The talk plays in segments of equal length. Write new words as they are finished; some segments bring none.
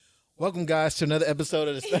Welcome, guys, to another episode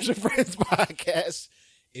of the Special Friends Podcast.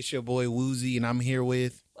 It's your boy Woozy, and I'm here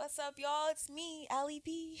with... What's up, y'all? It's me, Allie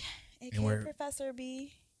B, And aka we're- Professor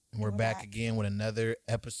B. And we're back again with another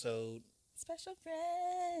episode. Special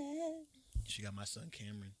friend. She got my son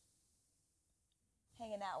Cameron.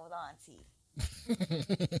 Hanging out with Auntie.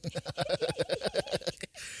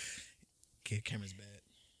 Kid Cameron's bad.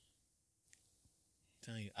 I'm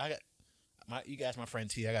telling you, you guys, my friend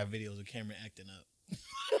T. I got videos of Cameron acting up.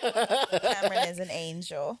 Cameron is an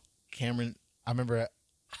angel. Cameron, I remember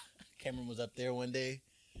Cameron was up there one day,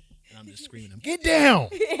 and I'm just screaming, "Get down!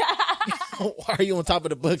 Why are you on top of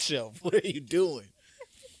the bookshelf? What are you doing?"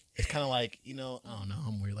 It's kind of like, I don't know.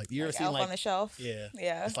 I'm weird. Like, you ever Like seen Elf like on the Shelf? Yeah.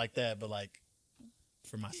 Yeah. It's like that, but like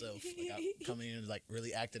for myself. Like I come in and like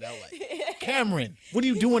really act it out like, Cameron, what are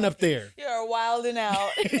you doing up there? You're wilding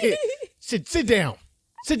out. Sit down.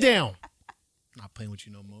 Sit down. Not playing with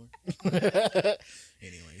you no more.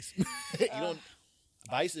 Anyways. But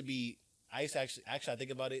I used to actually I think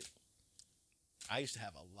about it. I used to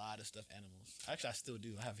have a lot of stuffed animals. Actually, I still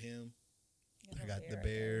do. I have him. I got the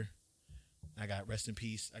bear. I got, rest in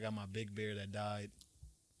peace, I got my big bear that died.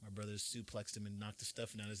 My brother suplexed him and knocked the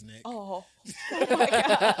stuffing out of his neck. Oh my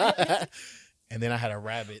God. And then I had a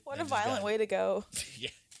rabbit. What a violent way to go. Yeah,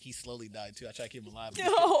 he slowly died too. I tried to keep him alive.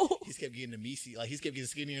 No. He kept getting the meaty. Like, he kept getting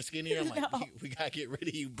skinnier and skinnier. I'm like, No. we got to get rid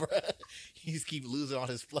of you, bruh. He just keep losing all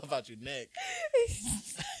his fluff out your neck.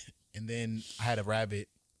 And then I had a rabbit,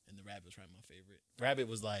 and the rabbit was probably my favorite. Rabbit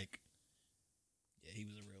was like, yeah, he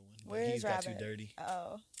was a real one. But Where he is got too Rabbit? dirty.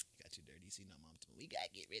 Oh. He got too dirty. See, no, mom told me, we got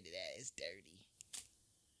to get rid of that. It's dirty.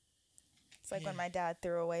 It's like when my dad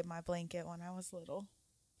threw away my blanket when I was little.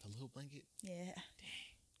 The little blanket? Yeah.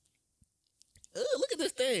 Oh, look at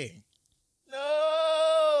this thing.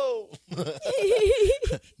 No.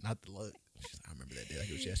 Not the look. I remember that day like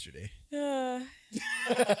it was yesterday.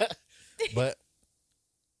 But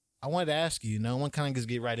I wanted to ask you, one kind of just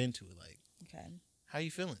get right into it. Like, Okay. how you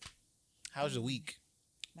feeling? How's your week?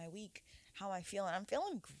 My week. How am I feeling? I'm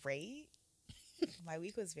feeling great. My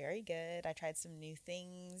week was very good. I tried some new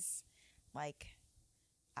things. Like,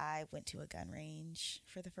 I went to a gun range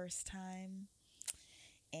for the first time.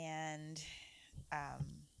 And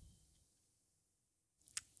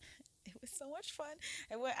it was so much fun.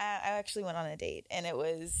 I actually went on a date, and it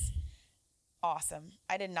was awesome.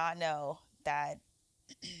 I did not know that.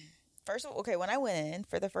 First of all, okay, when I went in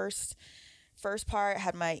for the first part,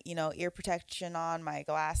 had my ear protection on, my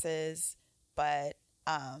glasses, but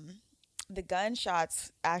the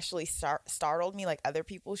gunshots actually startled me, like other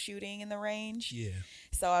people shooting in the range. Yeah.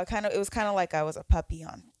 So it was kind of like I was a puppy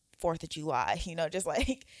on 4th of July, just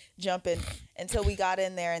like jumping until we got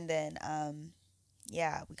in there, and then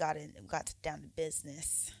we got down to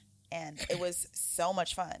business, and it was so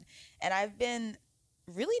much fun. And I've been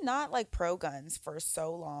really not like pro guns for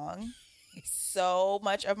so long, so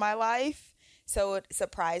much of my life. So it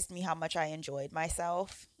surprised me how much I enjoyed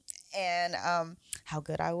myself and how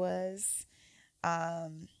good I was.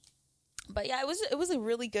 But yeah, it was a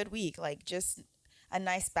really good week. Like, just a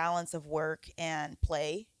nice balance of work and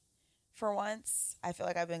play for once. I feel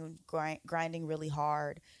like I've been grinding really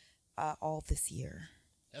hard all this year.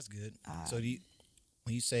 That's good. So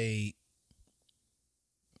when you say,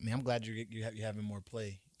 I'm glad you're having more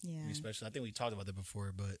play. Yeah. Especially, I think we talked about that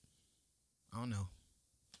before, but I don't know.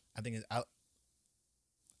 I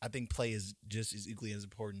think play is just as equally as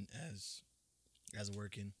important as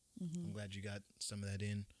working. Mm-hmm. I'm glad you got some of that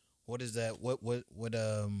in. What is that? What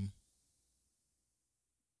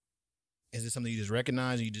is it something you just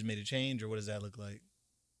recognize and you just made a change, or what does that look like?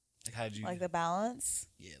 Like, how did you... Like the balance?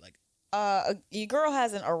 Yeah, like... your girl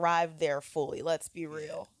hasn't arrived there fully, let's be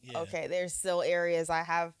real. Yeah. Okay, there's still areas I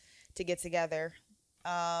have to get together.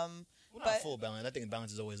 Well, not full balance. I think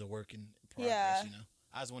balance is always a work in progress,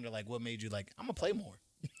 I just wonder, like, what made you like, I'm going to play more.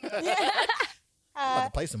 I'm about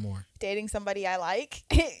to play some more. Dating somebody I like,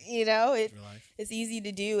 it's easy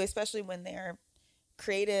to do, especially when they're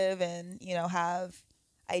creative and, have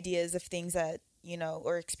ideas of things that,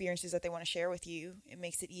 or experiences that they want to share with you. It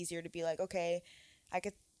makes it easier to be like, okay, I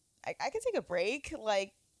could take a break.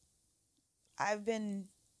 Like, I've been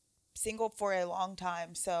single for a long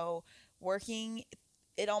time, so working,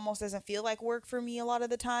 it almost doesn't feel like work for me a lot of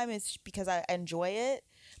the time. It's because I enjoy it,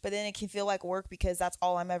 but then it can feel like work because that's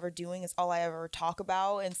all I'm ever doing. It's all I ever talk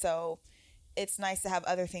about. And so it's nice to have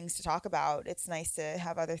other things to talk about. It's nice to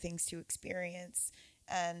have other things to experience.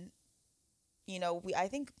 And, I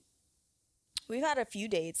think we've had a few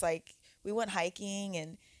dates. Like, we went hiking,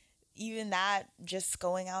 and even that, just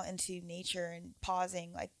going out into nature and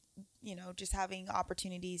pausing, like, just having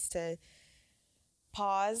opportunities to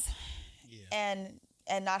pause. Yeah. And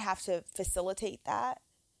and not have to facilitate that.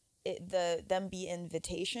 Them be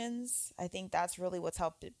invitations. I think that's really what's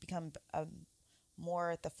helped it become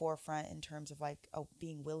more at the forefront in terms of like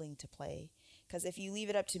being willing to play. Because if you leave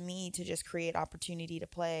it up to me to just create opportunity to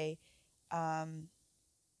play, I'm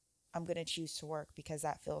gonna choose to work because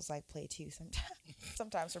that feels like play too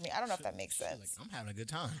sometimes for me. I don't know if that makes sense. Like, I'm having a good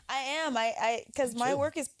time. I am. Because my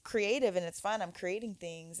work is creative and it's fun. I'm creating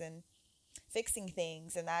things and fixing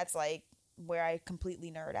things, and that's like where I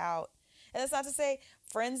completely nerd out. And that's not to say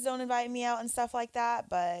friends don't invite me out and stuff like that,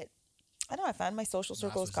 but I know I find my social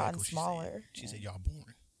circle has gotten smaller. She said y'all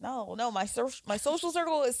boring. No, my social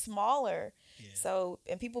circle is smaller. Yeah. So,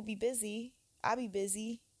 and people be busy. I be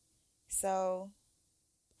busy. So,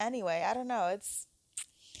 anyway, I don't know. It's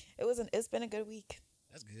been a good week.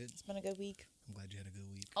 That's good. It's been a good week. I'm glad you had a good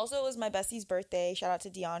week. Also, it was my bestie's birthday. Shout out to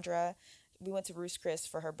Deandra. We went to Roost Chris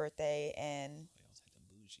for her birthday, and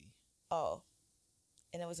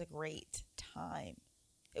and it was a great time.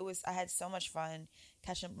 I had so much fun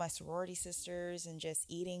catching up with my sorority sisters and just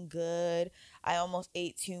eating good. I almost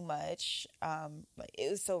ate too much. It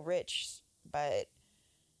was so rich, but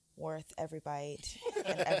worth every bite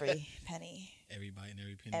and every penny. Every bite and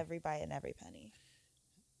every penny. Every bite and every penny.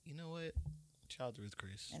 You know what? Shout out to Ruth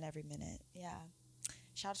Chris. And every minute, yeah.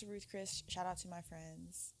 Shout out to Ruth Chris. Shout out to my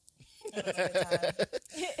friends. It was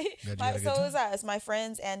a good time. So it was that. It's my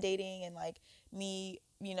friends and dating and like me,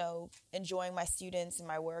 enjoying my students and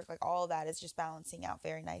my work. Like all of that is just balancing out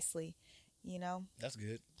very nicely, That's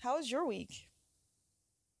good. How was your week?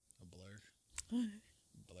 A blur.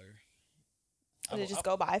 Did it just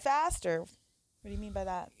go by fast, or what do you mean by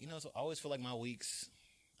that? So I always feel like my weeks,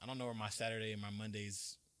 I don't know where my Saturday and my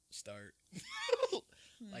Mondays start.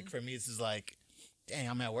 Like for me, it's just like, dang,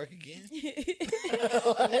 I'm at work again.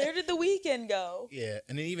 Where did the weekend go? Yeah,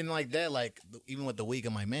 and then even like that, like even with the week,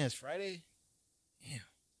 I'm like, man, it's Friday. Yeah,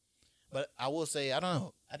 but I will say, I don't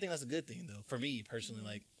know. I think that's a good thing though for me personally.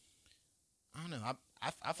 Like, I don't know.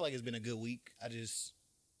 I feel like it's been a good week. I just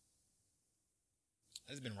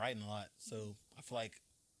been writing a lot, so I feel like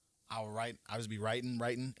I'll just be writing,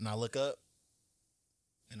 and I look up,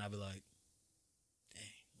 and I'll be like, dang,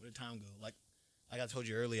 where did time go? Like I told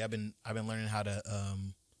you earlier, I've been learning how to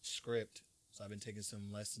script. So I've been taking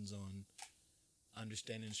some lessons on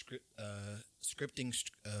understanding scripting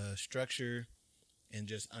structure, and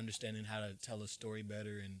just understanding how to tell a story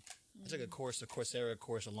better. And I took a Coursera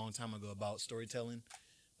course a long time ago about storytelling,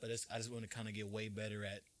 but I just want to kind of get way better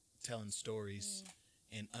at telling stories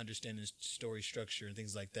and understanding story structure and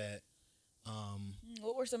things like that.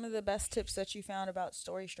 What were some of the best tips that you found about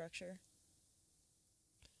story structure?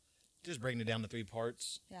 Just breaking it down to 3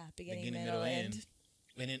 parts. Yeah, beginning middle, end.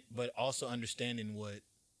 But also understanding what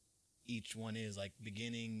each one is. Like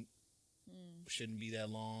beginning shouldn't be that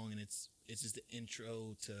long, and it's just the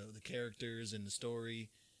intro to the characters and the story,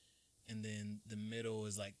 and then the middle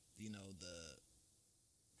is like the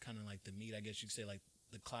kind of like the meat, I guess you could say, like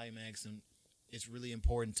the climax, and it's really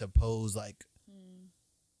important to pose like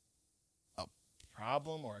a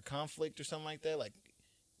problem or a conflict or something like that. Like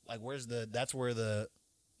that's where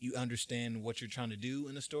you understand what you're trying to do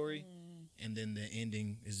in the story, and then the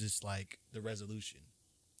ending is just like the resolution.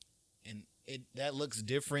 And that looks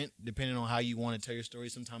different depending on how you want to tell your story.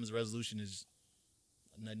 Sometimes the resolution is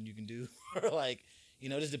nothing you can do, or like it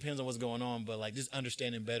just depends on what's going on. But like just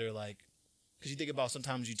understanding better, like because you think about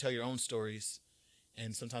sometimes you tell your own stories,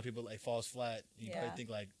 and sometimes people like falls flat. And you probably think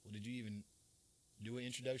like, well, did you even do an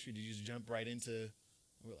introduction? Did you just jump right into?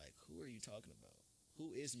 We're like, who are you talking about?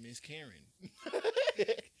 Who is Miss Karen?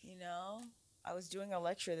 I was doing a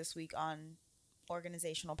lecture this week on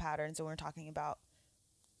organizational patterns, and we were talking about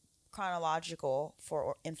chronological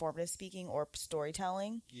for informative speaking or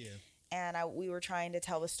storytelling. Yeah. And we were trying to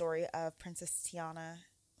tell the story of Princess Tiana,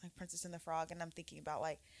 like Princess and the Frog, and I'm thinking about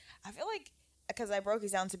like, I feel like, because I broke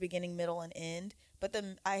it down to beginning, middle, and end, but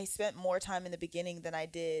then I spent more time in the beginning than I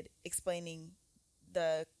did explaining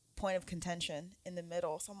the point of contention in the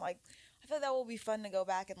middle. So I'm like, I feel like that will be fun to go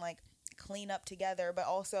back and like clean up together, but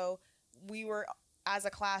also we were as a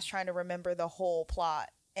class trying to remember the whole plot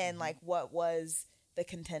and like what was the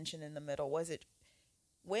contention in the middle. Was it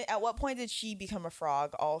at what point did she become a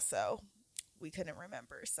frog? Also, we couldn't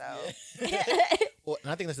remember. So well,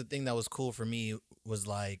 and I think that's the thing that was cool for me was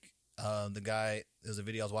like the guy, there's a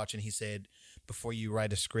video I was watching, he said before you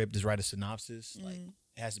write a script, just write a synopsis. Like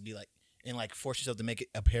it has to be like, and like force yourself to make it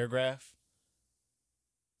a paragraph.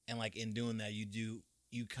 And like in doing that,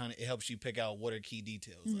 it helps you pick out what are key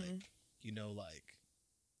details. Like,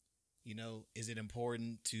 is it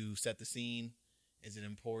important to set the scene? Is it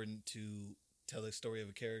important to tell the story of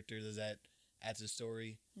a character? Does that add to the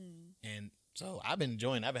story? And So I've been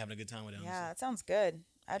enjoying. I've been having a good time with it. Yeah, that sounds good.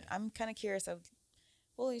 I'm kind of curious.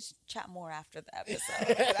 We'll chat more after the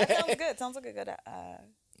episode. That sounds good. Sounds like a good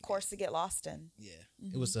course to get lost in. Yeah,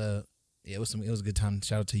 it was it was a good time.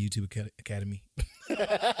 Shout out to YouTube Academy.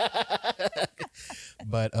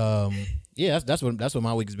 But yeah, that's what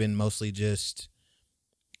my week's been mostly just.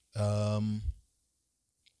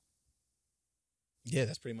 Yeah,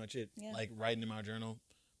 that's pretty much it. Yeah. Like writing in my journal,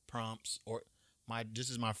 prompts, or this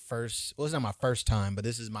is my first. Well, it's not my first time, but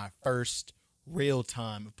this is my first real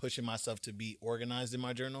time of pushing myself to be organized in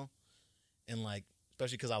my journal, and like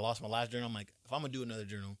especially because I lost my last journal. I'm like, if I'm gonna do another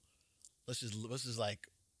journal, let's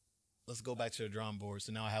go back to the drawing board.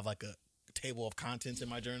 So now I have like a table of contents in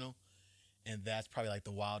my journal, and that's probably like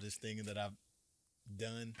the wildest thing that I've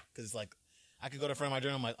done because it's like I could go to the front of my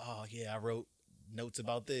journal. I'm like, oh yeah, I wrote notes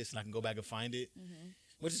about this, and I can go back and find it,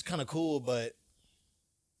 which is kind of cool. But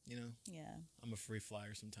yeah, I'm a free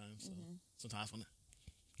flyer sometimes. So sometimes I want to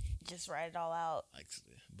just write it all out. Like,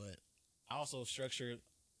 but I also structure,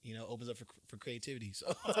 opens up for creativity.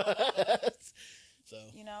 So, that's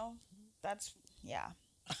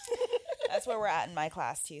that's where we're at in my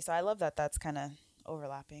class too. So I love that. That's kind of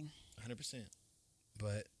overlapping. 100%.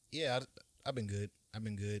 But yeah, I've been good. I've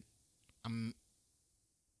been good. I've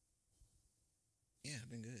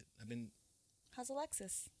been good. How's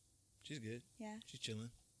Alexis? She's good. Yeah. She's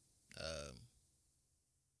chilling.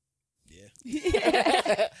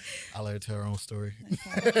 Yeah. I'll let her tell her own story.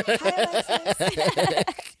 Okay. Hi,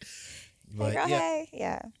 Alexis. But, hey, girl, hey.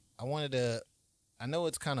 Yeah. I know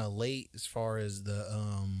it's kind of late as far as the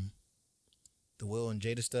Will and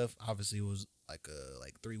Jada stuff. Obviously, it was like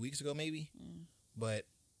 3 weeks ago, maybe. But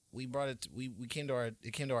we brought it. It came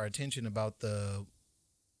to our attention about the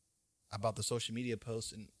social media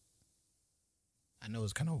posts, and I know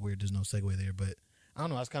it's kind of weird. There's no segue there, but I don't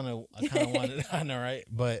know. I kind of wanted. I know, right?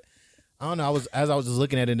 But I don't know. As I was just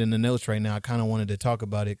looking at it in the notes right now, I kind of wanted to talk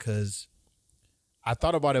about it because I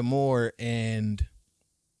thought about it more, and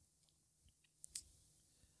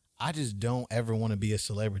I just don't ever want to be a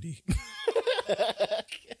celebrity.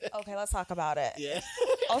 Okay, let's talk about it. Yeah.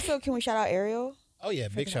 Also, can we shout out Ariel? Oh yeah,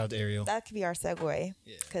 big shout out to Ariel. That could be our segue.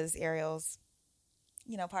 Yeah. Because Ariel's,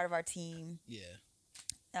 part of our team.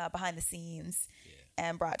 Yeah. Behind the scenes. Yeah.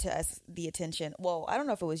 And brought to us the attention. Well, I don't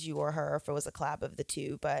know if it was you or her, if it was a collab of the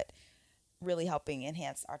two, but really helping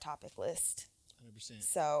enhance our topic list. 100%.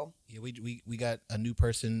 So yeah, we got a new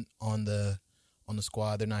person on the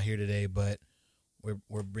squad. They're not here today, but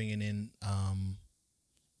we're bringing in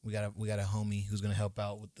we got a homie who's gonna help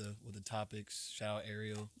out with the topics. Shout out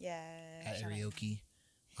Ariel. Yeah. At Arioki.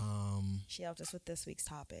 She helped us with this week's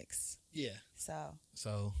topics. Yeah. So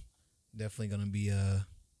definitely gonna be a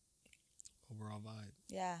overall vibe.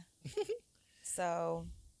 Yeah. So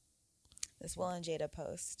this Will and Jada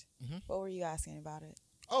post. Mm-hmm. What were you asking about it?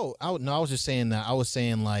 Oh, I was just saying that. I was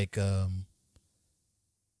saying like I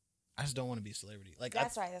just don't want to be a celebrity. Like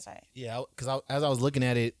That's right. Yeah, because as I was looking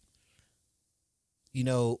at it,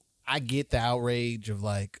 I get the outrage of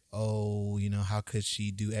like, oh, how could she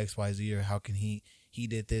do X, Y, Z, or how can he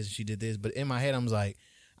did this, she did this. But in my head, I'm like,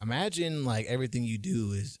 imagine like everything you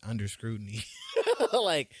do is under scrutiny.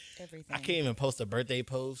 Like everything. I can't even post a birthday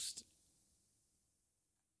post.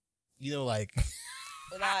 Like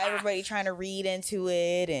without everybody trying to read into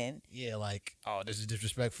it and yeah, like, oh, this is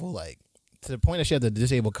disrespectful. Like to the point that she had the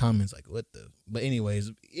disabled comments. Like what the? But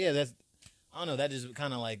anyways, yeah, I don't know. That just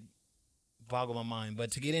kind of like boggled my mind.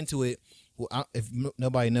 But to get into it, well, if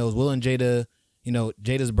nobody knows, Will and Jada,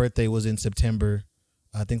 Jada's birthday was in September.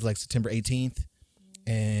 I think like September 18th,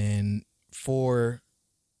 and for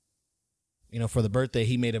the birthday,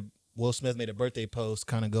 Will Smith made a birthday post,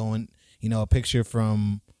 kind of going, a picture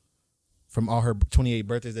from all her 28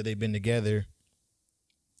 birthdays that they've been together,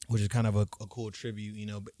 which is kind of a cool tribute,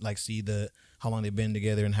 like see how long they've been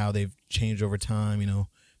together and how they've changed over time,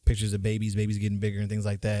 pictures of babies getting bigger and things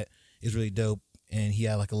like that is really dope. And he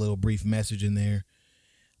had like a little brief message in there.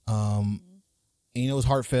 And, it was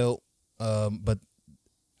heartfelt, but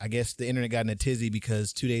I guess the internet got in a tizzy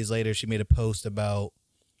because 2 days later she made a post about,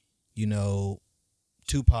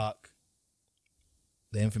 Tupac,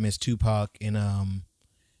 the infamous Tupac, and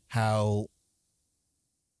how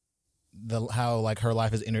like her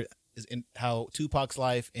life is how Tupac's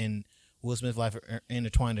life and Will Smith's life are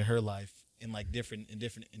intertwined in her life in like different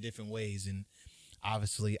ways. And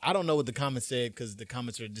obviously, I don't know what the comments said because the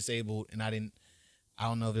comments are disabled, and I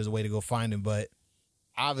don't know if there's a way to go find them, but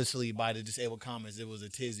obviously by the disabled comments, it was a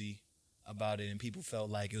tizzy about it, and people felt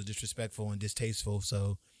like it was disrespectful and distasteful.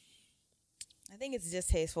 So I think it's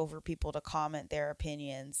distasteful for people to comment their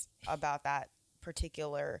opinions about that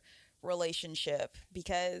particular relationship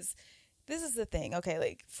because this is the thing. Okay,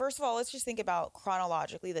 like, first of all, let's just think about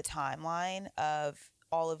chronologically the timeline of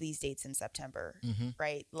all of these dates in September,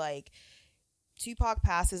 right? Like, Tupac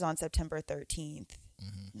passes on September 13th,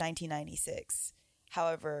 1996.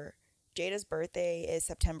 However, Jada's birthday is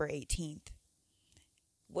September 18th.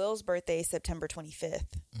 Will's birthday is September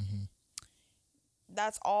 25th.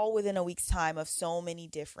 That's all within a week's time of so many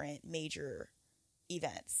different major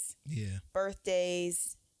events. Yeah.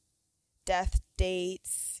 Birthdays, death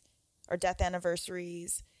dates, or death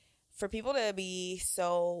anniversaries. For people to be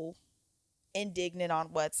so indignant on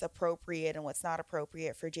what's appropriate and what's not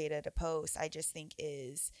appropriate for Jada to post, I just think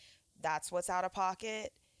that's what's out of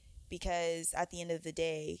pocket, because at the end of the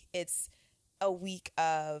day, it's a week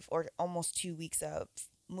of, or almost 2 weeks of,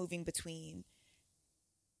 moving between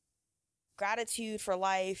gratitude for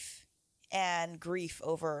life and grief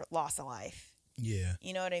over loss of life. Yeah.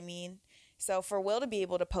 You know what I mean? So for Will to be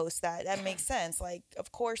able to post that makes sense. Like,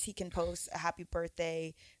 of course he can post a happy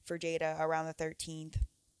birthday for Jada around the 13th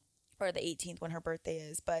or the 18th when her birthday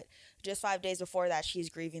is. But just 5 days before that, she's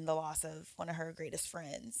grieving the loss of one of her greatest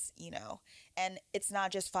friends, you know. And it's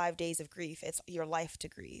not just 5 days of grief. It's your life to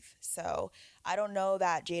grieve. So I don't know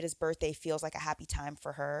that Jada's birthday feels like a happy time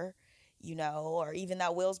for her, you know, or even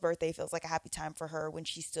that Will's birthday feels like a happy time for her when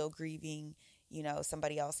she's still grieving, you know,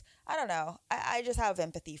 somebody else. I don't know. I just have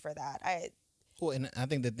empathy for that. Well, and I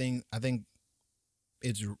think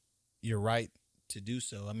you're right to do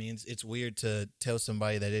so. I mean, it's weird to tell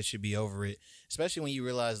somebody that it should be over it, especially when you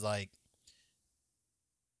realize, like,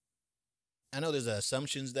 I know there's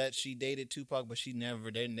assumptions that she dated Tupac, but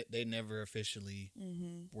they never officially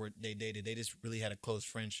they dated. They just really had a close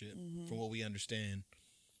friendship, from what we understand.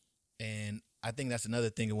 And I think that's another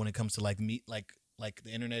thing when it comes to like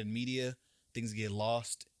the internet and media, things get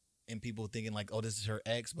lost and people thinking like, oh, this is her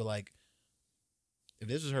ex. But like, if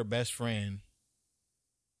this is her best friend,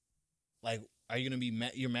 like, are you going to be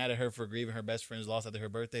mad? You're mad at her for grieving her best friend's loss after her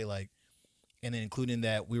birthday? Like, and then including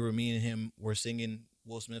that me and him were singing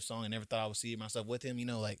Will Smith's song and never thought I would see myself with him, you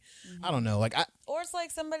know, like, I don't know. Like, or it's like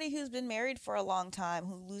somebody who's been married for a long time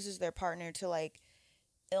who loses their partner to like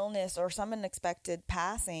illness or some unexpected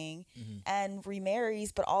passing and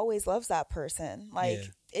remarries, but always loves that person. Like,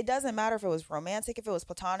 it doesn't matter if it was romantic, if it was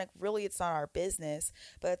platonic, really, it's not our business.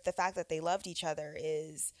 But the fact that they loved each other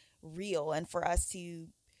is real. And for us to,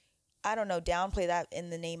 I don't know, downplay that in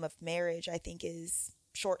the name of marriage, I think is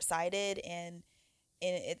short-sighted, and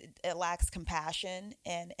it lacks compassion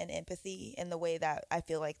and empathy in the way that I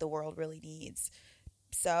feel like the world really needs.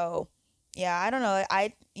 So, yeah, I don't know.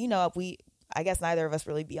 I guess neither of us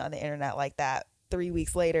really be on the internet like that 3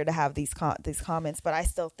 weeks later to have these comments, but I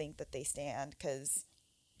still think that they stand, because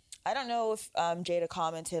I don't know if Jada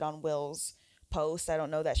commented on Will's post. I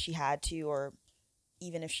don't know that she had to, or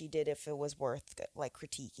even if she did, if it was worth like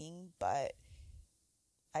critiquing, but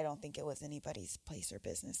I don't think it was anybody's place or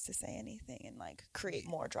business to say anything and like create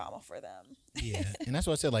more drama for them. Yeah, and that's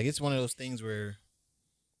what I said. Like, it's one of those things where,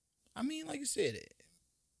 I mean, like you said,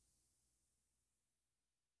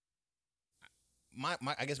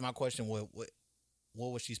 I guess my question, what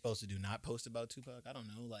was she supposed to do? Not post about Tupac? I don't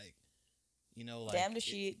know. Like, you know, like, damned if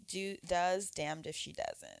she does, damned if she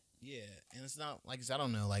doesn't. Yeah, and it's not like, I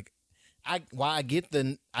don't know. Like, I get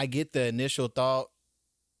the initial thought.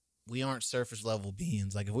 We aren't surface level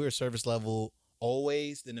beings. Like, if we were surface level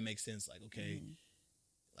always, then it makes sense. Like, okay,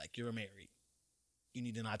 like, you're married, you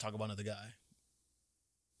need to not talk about another guy.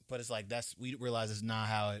 But it's like, we realize it's not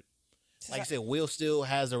how it. Like I said, Will still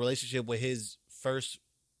has a relationship with his first,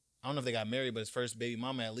 I don't know if they got married, but his first baby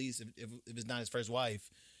mama, at least, if it's not his first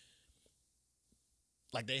wife.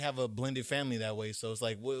 Like, they have a blended family that way. So it's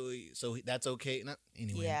like, well, so that's okay.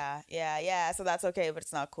 Anyway. Yeah. So that's okay, but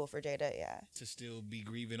it's not cool for Jada, to still be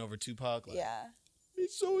grieving over Tupac. Like, yeah.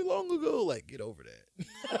 It's so long ago. Like, get over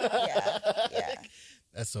that. Yeah.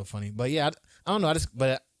 That's so funny. But yeah, I don't know.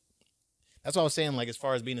 But that's what I was saying. Like, as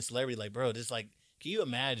far as being a celebrity, like, bro, just like, can you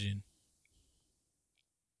imagine?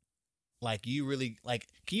 Like, can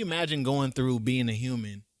you imagine going through being a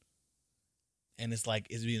human and it's like,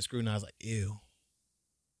 it's being scrutinized, like, ew.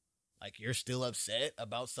 Like, you're still upset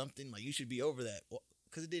about something? Like, you should be over that. Well,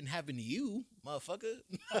 because it didn't happen to you, motherfucker.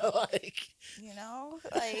 Like, you know,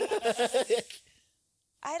 like,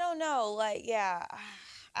 I don't know. Like, yeah,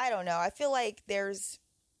 I don't know. I feel like there's,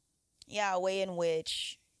 a way in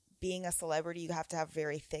which being a celebrity, you have to have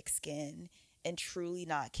very thick skin and truly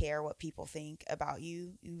not care what people think about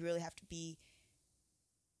you. You really have to be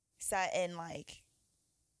set in, like,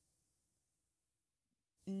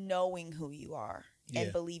 knowing who you are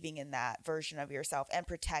and believing in that version of yourself and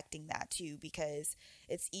protecting that too, because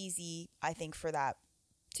it's easy, I think, for that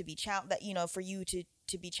to be for you to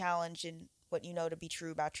to be challenged in what you know to be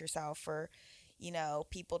true about yourself, for, you know,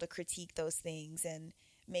 people to critique those things and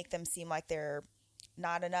make them seem like they're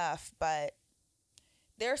not enough. But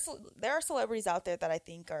there are celebrities out there that I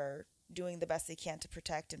think are doing the best they can to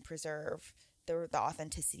protect and preserve the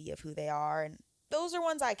authenticity of who they are, and those are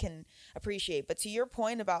ones I can appreciate. But to your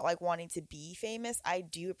point about like wanting to be famous, I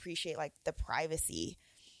do appreciate like the privacy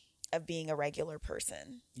of being a regular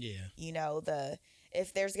person. Yeah. You know,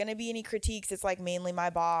 if there's going to be any critiques, it's like mainly my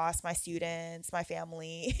boss, my students, my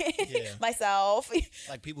family, myself.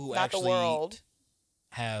 Like people who not actually the world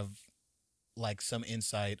have like some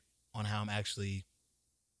insight on how I'm actually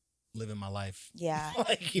living my life. Yeah.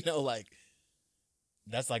 Like, you know, like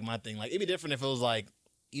that's like my thing. Like it'd be different if it was like,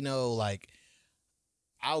 you know, like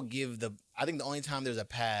I think the only time there's a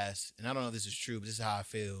pass, and I don't know if this is true, but this is how I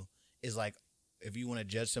feel, is like if you want to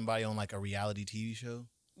judge somebody on like a reality TV show,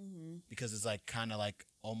 because it's like kind of like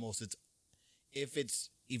almost if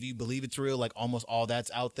you believe it's real, like almost all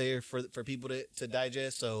that's out there for people to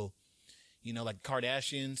digest. So, you know, like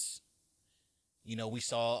Kardashians, you know, we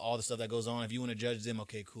saw all the stuff that goes on. If you want to judge them,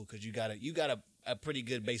 okay, cool, because you got a pretty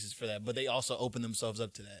good basis for that. But they also open themselves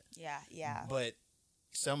up to that. Yeah. But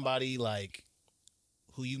somebody like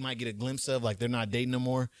who you might get a glimpse of, like they're not dating no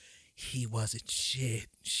more. He wasn't shit.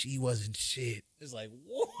 She wasn't shit. It's like,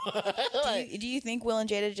 what? Do you think Will and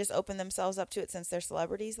Jada just opened themselves up to it since they're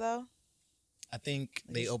celebrities, though? I think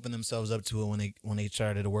they opened themselves up to it when they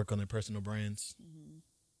started to work on their personal brands,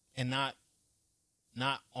 and not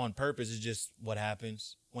on purpose. It's just what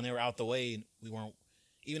happens when they were out the way. We weren't,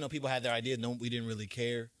 even though people had their ideas, we didn't really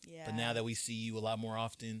care. Yeah. But now that we see you a lot more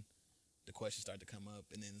often, the questions start to come up,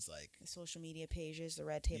 and then it's like the social media pages, the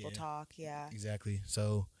red table talk. Yeah, exactly.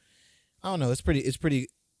 So I don't know. It's pretty.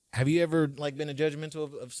 Have you ever like been a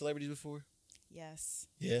judgmental of celebrities before? Yes.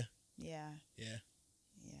 Yeah. Yeah. Yeah.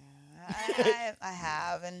 I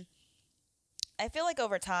have, and I feel like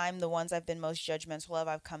over time, the ones I've been most judgmental of,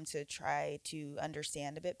 I've come to try to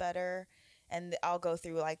understand a bit better, and I'll go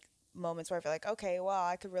through like moments where I feel like, okay, well,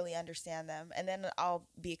 I could really understand them, and then I'll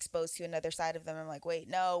be exposed to another side of them. I'm like, wait,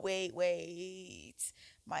 my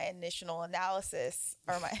initial analysis,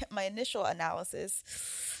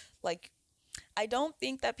 like, I don't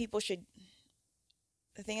think that people should.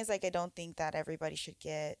 The thing is, like, I don't think that everybody should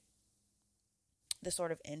get the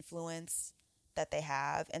sort of influence that they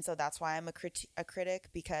have, and so that's why I'm a critic,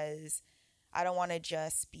 because I don't want to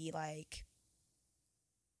just be like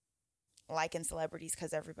liking celebrities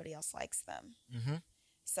because everybody else likes them.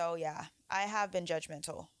 So yeah, I have been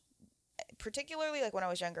judgmental, particularly like when I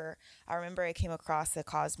was younger. I remember I came across the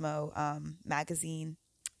Cosmo magazine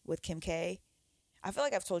with Kim K. I feel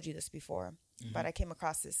like I've told you this before, but I came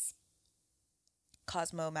across this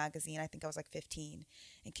Cosmo magazine. I think I was like 15,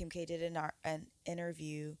 and Kim K did an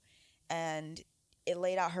interview, and it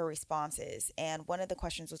laid out her responses. And one of the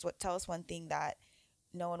questions was, tell us one thing that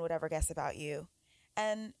no one would ever guess about you.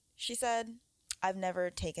 And she said, I've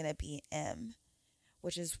never taken a BM,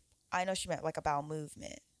 which is, I know she meant like a bowel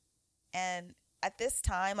movement. And at this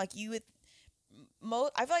time, like I feel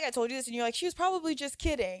like I told you this, and you're like, she was probably just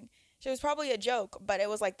kidding. She was probably a joke, but it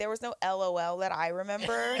was like there was no LOL that I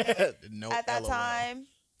remember at that time.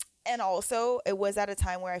 And also, it was at a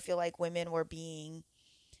time where I feel like women were being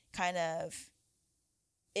kind of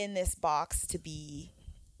in this box to be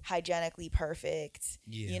hygienically perfect.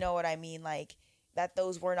 Yeah. You know what I mean? Like that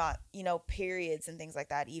those were not, you know, periods and things like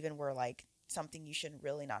that even were like something you should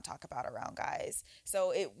really not talk about around guys.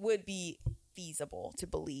 So it would be feasible to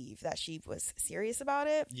believe that she was serious about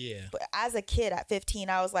it. Yeah. But as a kid at 15,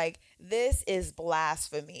 I was like, this is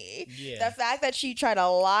blasphemy. Yeah. The fact that she tried to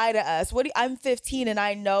lie to us. I'm 15 and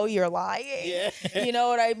I know you're lying. Yeah. You know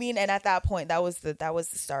what I mean? And at that point, that was the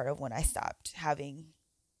start of when I stopped having.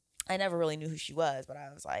 I never really knew who she was, but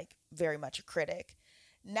I was like very much a critic.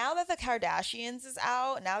 Now that the Kardashians is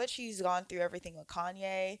out, now that she's gone through everything with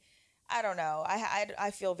Kanye, I don't know.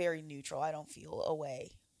 I feel very neutral. I don't feel a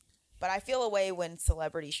way. But I feel a way when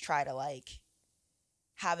celebrities try to like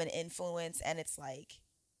have an influence and it's like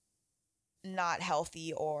not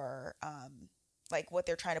healthy, or like what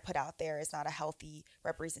they're trying to put out there is not a healthy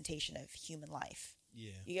representation of human life.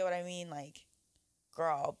 Yeah. You get what I mean? Like,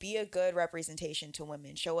 girl, be a good representation to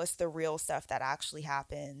women. Show us the real stuff that actually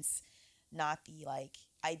happens, not the like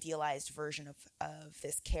idealized version of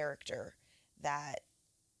this character that,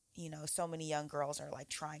 you know, so many young girls are like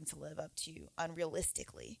trying to live up to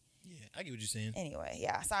unrealistically. Yeah, I get what you're saying. Anyway,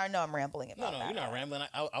 yeah. Sorry, I know I'm rambling about that. No, you're not rambling.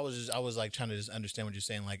 I was like trying to just understand what you're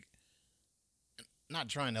saying. Like, not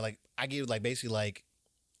trying to like. I give like basically like.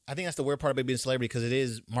 I think that's the weird part about being a celebrity, because it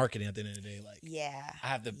is marketing at the end of the day. Like, yeah, I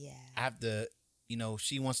have to. You know,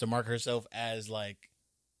 she wants to market herself as like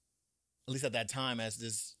least at that time, as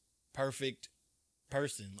this perfect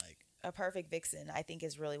person, like a perfect vixen, I think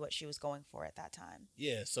is really what she was going for at that time.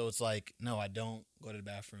 Yeah, so it's like, no, I don't go to the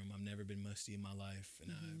bathroom. I've never been musty in my life,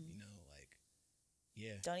 and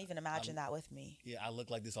Don't even imagine that with me. Yeah, I look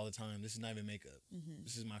like this all the time. This is not even makeup.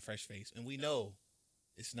 This is my fresh face, and we know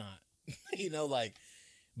it's not.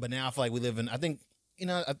 But now I feel like we live in. I think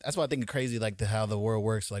that's why I think it's crazy, like how the world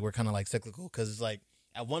works. Like we're kind of like cyclical, because it's like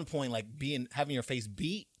at one point, like having your face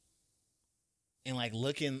beat and like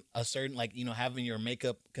looking a certain, like having your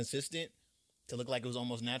makeup consistent to look like it was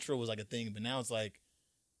almost natural was like a thing. But now it's like,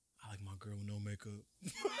 I like my girl with no makeup.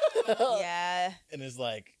 Yeah. And it's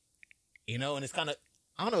like, and it's kind of,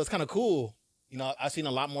 I don't know, it's kind of cool. I've seen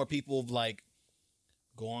a lot more people like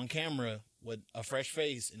go on camera with a fresh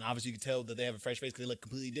face, and obviously you can tell that they have a fresh face because they look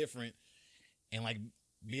completely different, and like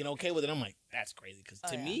being okay with it. I'm like, that's crazy, because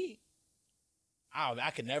to me,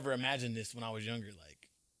 I could never imagine this when I was younger. Like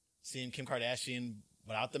seeing Kim Kardashian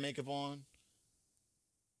without the makeup on.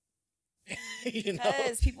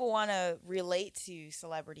 Because people want to relate to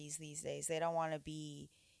celebrities these days. They don't want to be,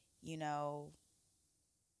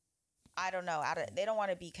 I don't know. They don't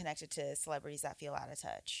want to be connected to celebrities that feel out of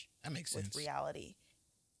touch. That makes sense. With reality.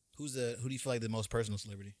 Who do you feel like the most personal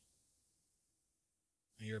celebrity?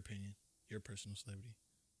 In your opinion, your personal celebrity.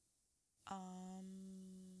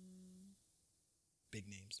 Big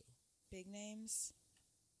names though. Big names.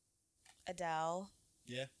 Adele.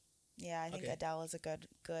 Yeah. Yeah, I think Adele is a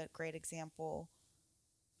great example.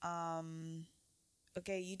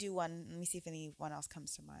 Okay, you do one. Let me see if anyone else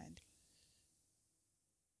comes to mind.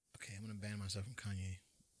 Okay, I'm gonna ban myself from Kanye.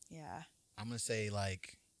 Yeah. I'm gonna say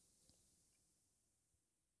like,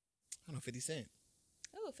 I don't know, 50 Cent.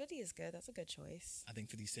 Oh, 50 is good. That's a good choice. I think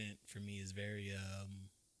 50 Cent for me is very,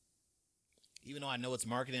 even though I know it's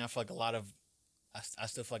marketing, I feel like I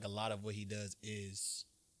still feel like a lot of what he does is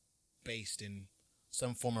based in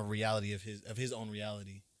some form of reality of his own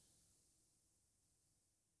reality.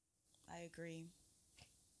 I agree.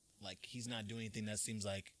 Like he's not doing anything that seems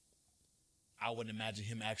like I wouldn't imagine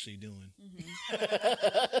him actually doing.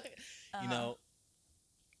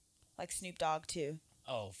 Like Snoop Dogg too.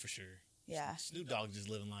 Oh, for sure. Yeah. Snoop Dogg just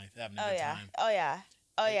living life, having a good time. Oh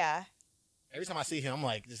yeah. Every time I see him, I'm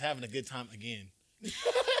like just having a good time again.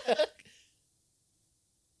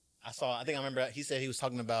 I think I remember he said he was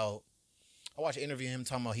talking about. I watched an interview of him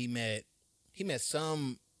talking about he met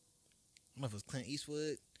some. I don't know if it was Clint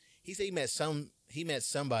Eastwood. He said he met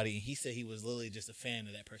somebody. And he said he was literally just a fan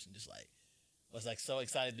of that person. Just like was like so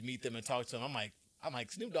excited to meet them and talk to him. I'm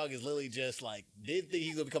like Snoop Dogg is literally just like didn't think he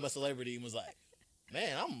was gonna become a celebrity and was like,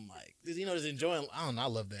 man, I'm like just enjoying. I don't know. I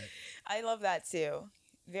love that. I love that too.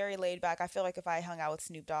 Very laid back. I feel like if I hung out with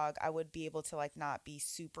Snoop Dogg, I would be able to like not be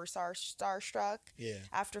super starstruck. Yeah.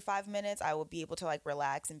 After 5 minutes, I would be able to like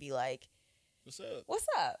relax and be like, "What's up? What's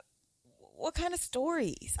up? What kind of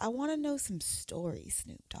stories? I want to know some stories,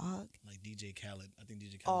 Snoop Dogg." Like DJ Khaled. I think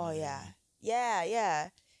DJ Khaled. Oh yeah. Yeah.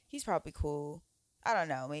 He's probably cool. I don't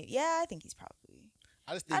know. Maybe. Yeah, I think he's probably.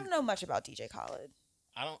 I don't know much about DJ Khaled.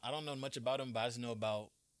 I don't know much about him, but I just know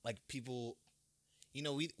about like people.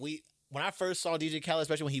 We when I first saw DJ Khaled,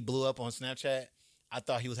 especially when he blew up on Snapchat, I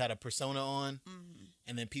thought he had a persona on,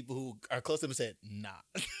 and then people who are close to him said, "Nah,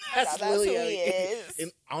 that's really who he is."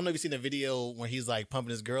 And I don't know if you've seen the video where he's like pumping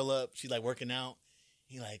his girl up. She's like working out.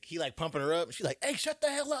 He pumping her up. And she's like, "Hey, shut the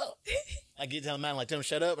hell up!" I get telling man like, "Tell him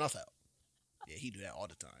shut up," and I was like, "Yeah, he do that all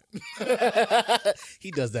the time."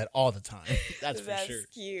 He does that all the time. That's for sure. That's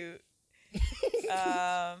cute.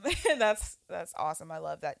 That's awesome. I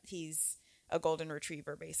love that he's a golden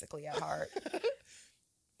retriever basically at heart.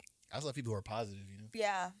 I just love people who are positive,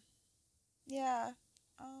 Yeah.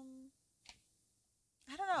 I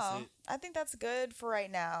don't know. I think that's good for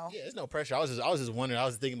right now. Yeah, there's no pressure. I was just wondering. I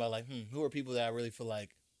was thinking about like, who are people that I really feel like.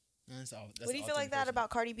 That's what do you feel like that about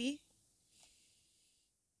Cardi B?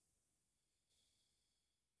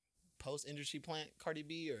 Post industry plant Cardi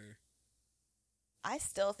B, or I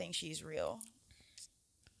still think she's real.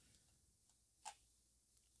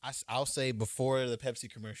 I'll say before the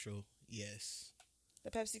Pepsi commercial, yes. The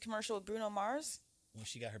Pepsi commercial with Bruno Mars? When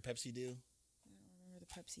she got her Pepsi deal? I don't remember the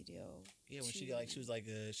Pepsi deal. Yeah, when she got she was like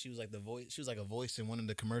the voice. She was like a voice in one of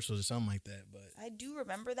the commercials or something like that. But I do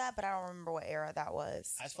remember that, but I don't remember what era that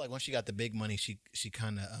was. I just feel like once she got the big money, she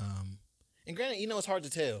kind of and granted, it's hard to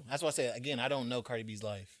tell. That's why I say again, I don't know Cardi B's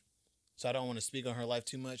life, so I don't want to speak on her life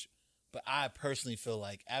too much. But I personally feel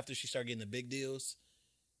like after she started getting the big deals,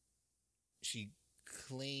 she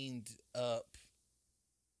cleaned up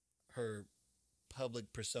her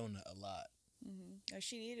public persona a lot. Mm-hmm.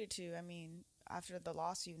 She needed to. I mean, after the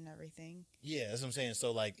lawsuit and everything. Yeah, that's what I'm saying.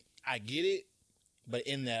 So, like, I get it. But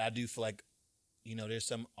in that, I do feel like, you know, there's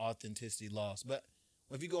some authenticity lost. But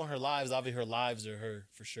if you go on her lives, obviously her lives are her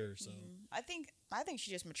for sure. So I think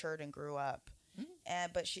she just matured and grew up,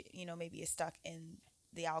 but she, you know, maybe is stuck in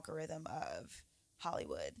the algorithm of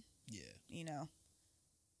Hollywood. Yeah, you know.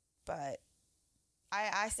 But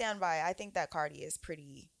I stand by. I think that Cardi is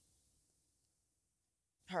pretty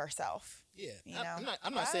herself. Yeah, you know?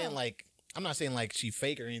 I'm not saying like she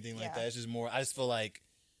fake or anything like that. It's just more. I just feel like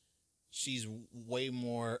she's way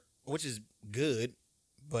more, which is good,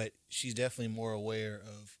 but she's definitely more aware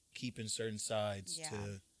of keeping certain sides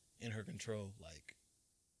in her control. Like,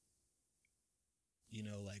 you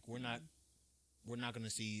know, like we're not gonna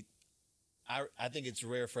see. I think it's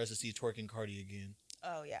rare for us to see twerking Cardi again.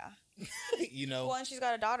 Oh yeah. You know. Well, and she's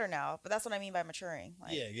got a daughter now, but that's what I mean by maturing.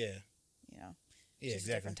 Like, yeah. You know. Yeah, just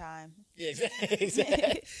exactly. a different time. Yeah,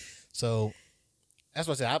 exactly. So that's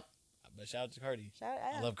what I said. But shout out to Cardi.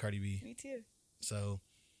 I love Cardi B. Me too. So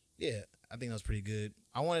yeah, I think that was pretty good.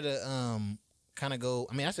 I wanted to kind of go.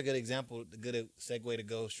 I mean, that's a good example, a good segue to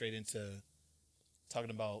go straight into talking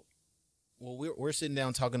about. Well, we're sitting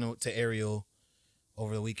down talking to Ariel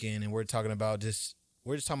over the weekend, and we're just talking about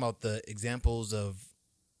the examples of,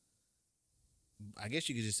 I guess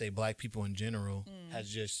you could just say, black people in general has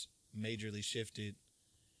just majorly shifted.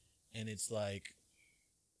 And it's like,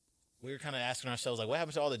 we were kind of asking ourselves, like, what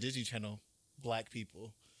happened to all the Disney Channel black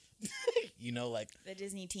people? You know, like the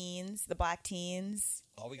Disney teens, the black teens.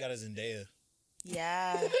 All we got is Zendaya.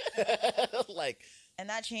 Yeah. Like, and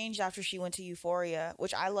that changed after she went to Euphoria,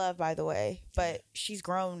 which I love, by the way, but she's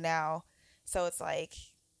grown now. So it's like,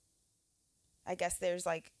 I guess there's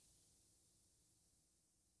like,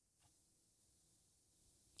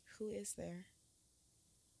 who is there?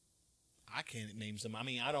 I can't name some. I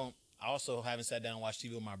mean, I also haven't sat down and watched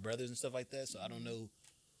TV with my brothers and stuff like that, so I don't know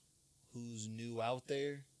who's new out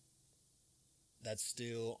there that's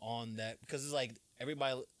still on that. Because it's like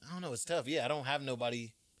everybody, I don't know, it's tough. Yeah, I don't have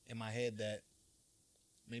nobody in my head that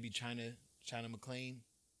maybe China McClain.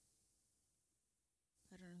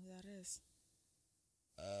 I don't know who that is.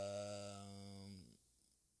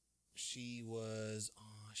 She was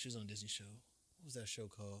on a Disney show. What was that show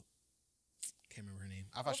called? Can't remember her name.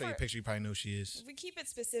 If I show you a picture, you probably know who she is. If we keep it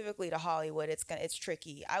specifically to Hollywood, it's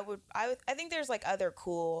tricky. I think there's like other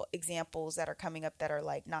cool examples that are coming up that are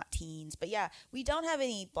like not teens, but yeah, we don't have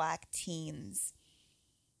any black teens.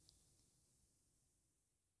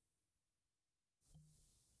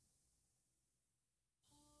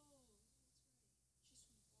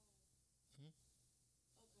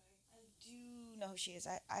 I do know who she is.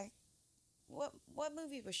 What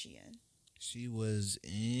movie was she in? She was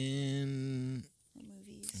in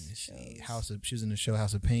movies. She was in the show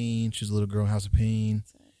House of Pain. She was a little girl in House of Pain.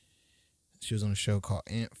 She was on a show called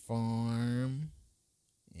Ant Farm,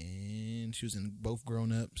 and she was in both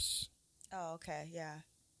Grown Ups. Oh, okay, yeah.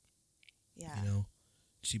 You know,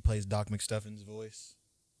 she plays Doc McStuffin's voice.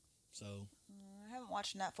 So I haven't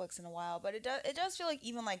watched Netflix in a while, but it does feel like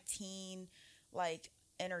even like teen like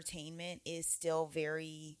entertainment is still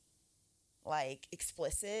very like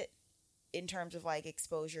explicit in terms of like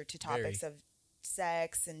exposure to topics of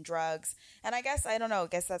sex and drugs. And I guess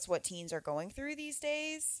that's what teens are going through these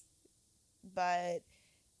days. But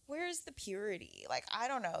where's the purity? Like, I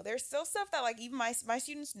don't know. There's still stuff that like even my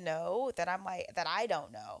students know that I'm like, that I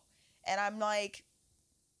don't know. And I'm like,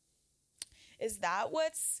 is that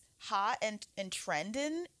what's hot and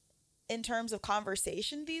trending in terms of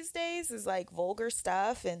conversation these days? Is like vulgar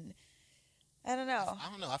stuff, and I don't know.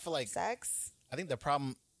 I feel like sex. I think the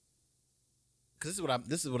problem, because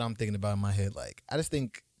this is what I'm thinking about in my head. Like, I just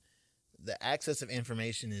think the access of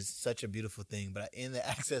information is such a beautiful thing, but in the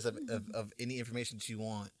access of any information that you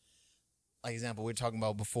want, like example, we were talking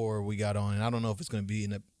about before we got on, and I don't know if it's going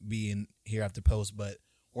to be in here after post, but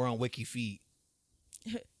we're on WikiFeet.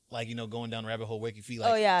 Like, you know, going down the rabbit hole, WikiFeet.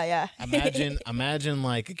 Like, oh yeah. imagine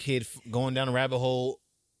like a kid going down a rabbit hole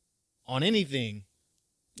on anything.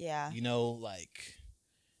 Yeah. You know, like,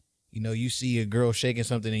 you know, you see a girl shaking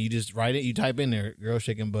something and you just write it, you type in there, girl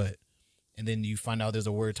shaking butt. And then you find out there's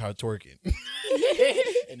a word titled twerking.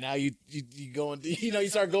 And now you go into, you know, you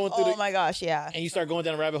start going through oh my gosh, yeah. And you start going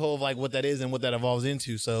down a rabbit hole of like what that is and what that evolves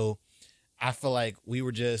into. So I feel like we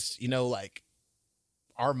were just, you know, like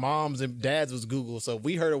our moms and dads was Google. So if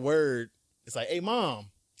we heard a word, it's like, hey,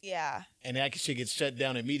 mom. Yeah. And that shit gets shut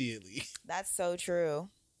down immediately. That's so true.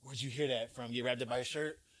 Where'd you hear that from? You wrapped it by your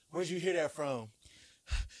shirt? Where'd you hear that from?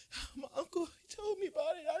 My uncle told me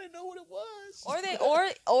about it. I didn't know what it was.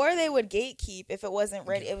 Or they would gatekeep if it wasn't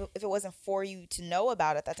ready. If it wasn't for you to know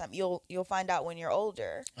about it at that time. You'll find out when you're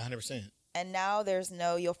older. 100%. And now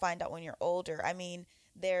you'll find out when you're older. I mean,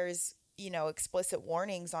 there's explicit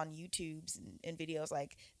warnings on YouTube's and videos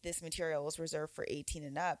like this material is reserved for 18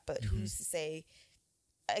 and up. But who's to say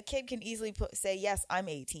a kid can easily say, yes, I'm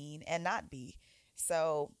 18 and not be.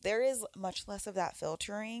 So there is much less of that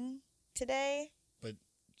filtering today. But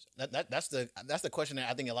that's the question that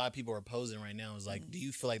I think a lot of people are posing right now is like, do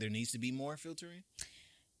you feel like there needs to be more filtering?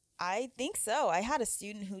 I think so. I had a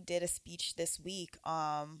student who did a speech this week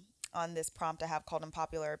on this prompt I have called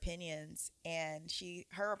Unpopular Opinions. And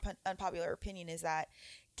her unpopular opinion is that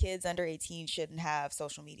kids under 18 shouldn't have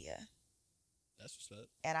social media. That's what's up.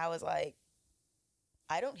 And I was like,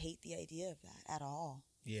 I don't hate the idea of that at all.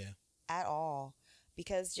 Yeah. At all.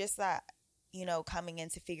 Because just that, coming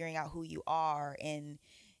into figuring out who you are and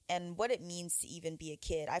what it means to even be a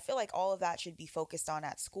kid. I feel like all of that should be focused on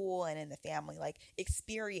at school and in the family. Like,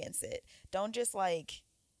 experience it. Don't just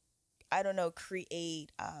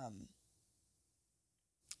create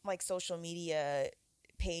social media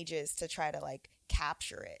pages to try to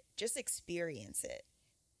capture it. Just experience it.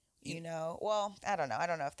 Well, I don't know. I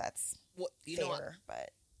don't know if that's fair,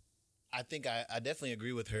 but I think I definitely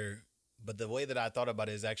agree with her. But the way that I thought about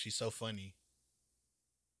it is actually so funny.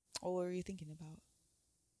 What were you thinking about?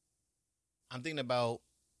 I'm thinking about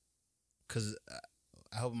because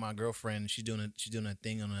I hope my girlfriend she's doing a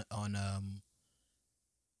thing on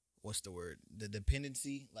what's the word, the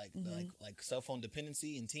dependency like cell phone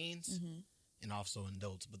dependency in teens and also in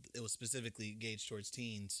adults, but it was specifically gauged towards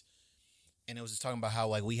teens, and it was just talking about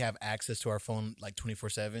how we have access to our phone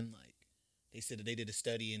 24/7. Like they said that they did a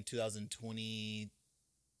study in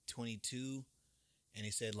 2022, and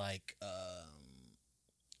they said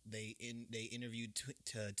they interviewed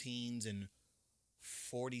teens, and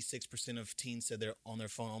 46% of teens said they're on their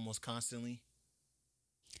phone almost constantly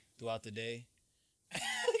throughout the day.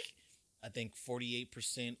 I think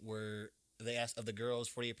 48% they asked of the girls,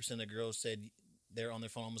 48% of the girls said they're on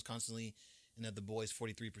their phone almost constantly, and of the boys,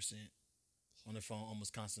 43% on their phone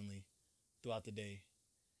almost constantly throughout the day.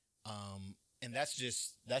 And that's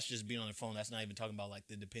just being on their phone. That's not even talking about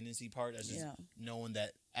the dependency part. That's just knowing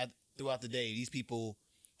that throughout the day, these people,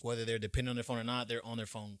 whether they're dependent on their phone or not, they're on their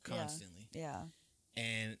phone constantly. Yeah.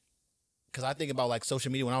 And because I think about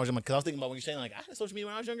social media when I was younger, because I was thinking about when you're saying I had social media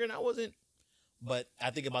when I was younger and I wasn't. But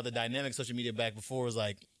I think about the dynamic of social media back before was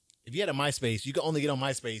if you had a MySpace, you could only get on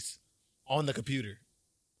MySpace on the computer.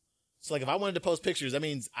 So if I wanted to post pictures, that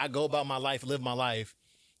means I go about my life, live my life,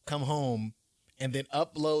 come home, and then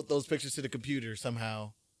upload those pictures to the computer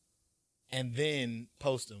somehow, and then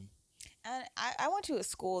post them. And I went to a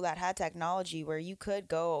school that had technology where you could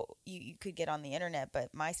go, you could get on the internet,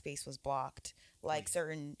 but MySpace was blocked.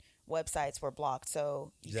 Certain websites were blocked,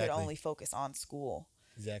 so you could only focus on school.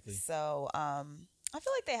 Exactly. So I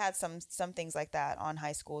feel like they had some things like that on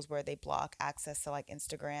high schools where they block access to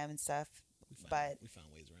Instagram and stuff. We found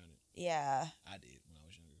ways around it. Yeah. I did when I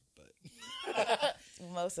was younger, but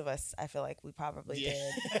most of us, I feel like we probably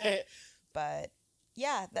did. But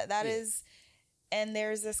yeah, that is, and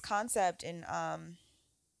there's this concept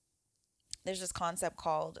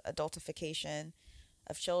called adultification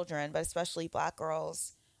of children, but especially Black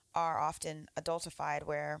girls are often adultified,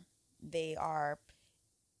 where they are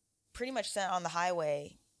pretty much sent on the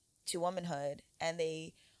highway to womanhood, and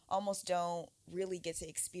they almost don't really get to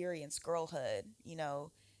experience girlhood.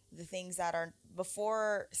 The things that are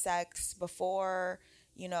before sex, before,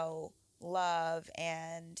 love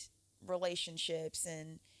and relationships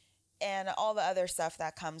and all the other stuff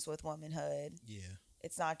that comes with womanhood. Yeah.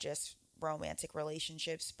 It's not just romantic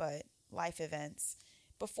relationships, but life events.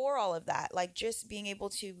 Before all of that, just being able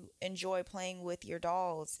to enjoy playing with your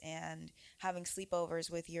dolls and having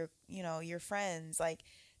sleepovers with your friends,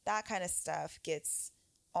 that kind of stuff gets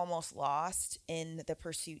almost lost in the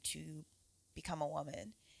pursuit to become a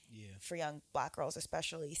woman. Yeah. For young Black girls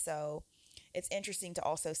especially. So it's interesting to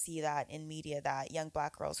also see that in media, that young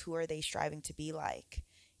Black girls, who are they striving to be like?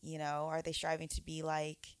 Are they striving to be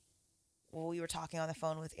like, well, we were talking on the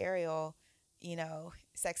phone with Ariel,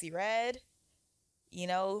 Sexy Red?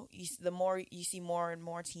 The more you see more and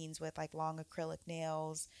more teens with long acrylic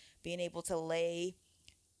nails, being able to lay,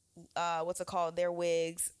 their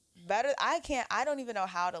wigs better. I don't even know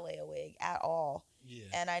how to lay a wig at all. Yeah.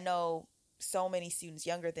 And I know so many students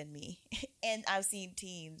younger than me, and I've seen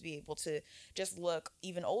teens be able to just look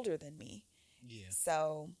even older than me. Yeah.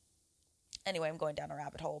 So anyway, I'm going down a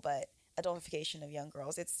rabbit hole, but adultification of young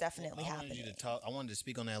girls, it's definitely happening. I wanted to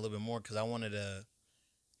speak on that a little bit more because I wanted to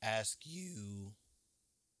ask you,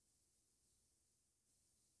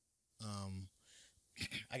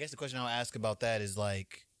 I guess the question I'll ask about that is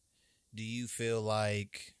do you feel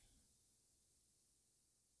like,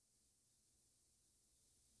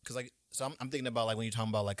 because So I'm thinking about like when you're talking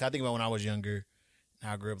about like I think about when I was younger,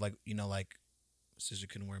 how I grew up like like sister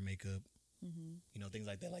couldn't wear makeup, things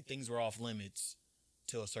like that. Like things were off limits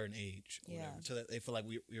till a certain age, or whatever. So that they feel like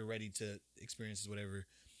we were ready to experience whatever.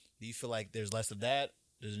 Do you feel like there's less of that?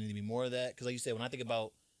 Does there need to be more of that? Because like you said, when I think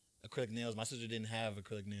about acrylic nails, my sister didn't have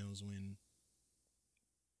acrylic nails when.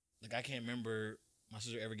 Like I can't remember my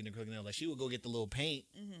sister ever getting acrylic nails. Like she would go get the little paint,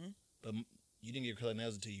 but you didn't get acrylic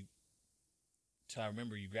nails until I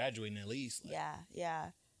remember you graduating at least. Like,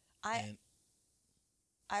 yeah.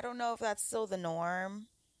 I don't know if that's still the norm.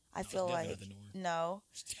 I feel like not the norm. No,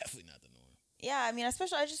 it's definitely not the norm. Yeah, I mean,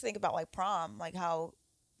 especially I just think about like prom, like how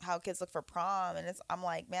kids look for prom, and I'm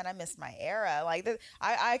like, man, I missed my era. Like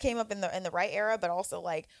I came up in the right era, but also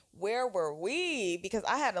like where were we? Because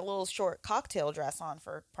I had a little short cocktail dress on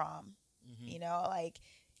for prom. Like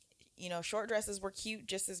short dresses were cute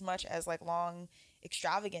just as much as like long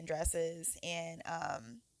extravagant dresses, and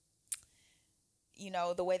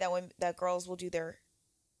the way that girls will do their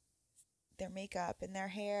makeup and their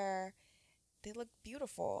hair, they look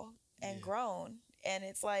beautiful and grown, and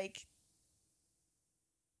it's like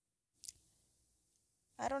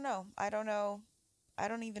I don't know. I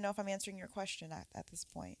don't even know if I'm answering your question at this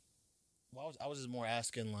point. Well, I was just more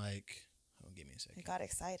asking like, give me a second. I got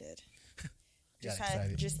excited.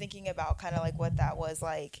 Just thinking about kind of like what that was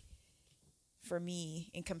like for me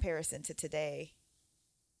in comparison to today.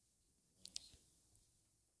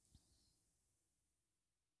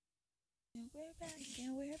 And we're back,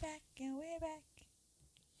 and we're back, and we're back.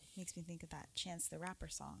 Makes me think of that Chance the Rapper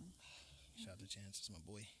song. Shout out to Chance, that's my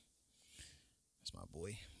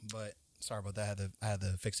boy. But sorry about that. I had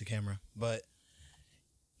to fix the camera. But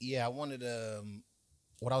yeah, I wanted to.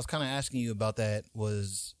 What I was kind of asking you about that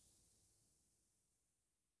was.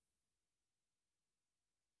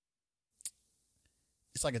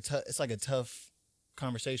 It's like a tough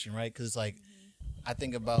conversation, right? Because it's like I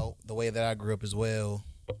think about the way that I grew up as well.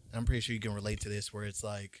 I'm pretty sure you can relate to this, where it's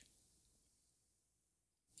like,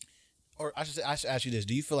 or I should ask you this: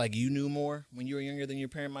 do you feel like you knew more when you were younger than your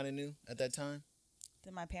parent might have knew at that time?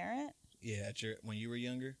 Than my parent? Yeah, when you were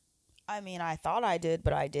younger. I mean, I thought I did,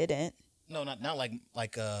 but I didn't. No, not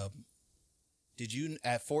like. Did you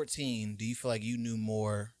at 14? Do you feel like you knew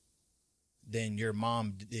more than your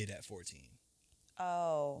mom did at 14?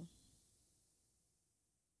 Oh.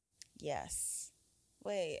 Yes.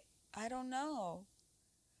 Wait, I don't know.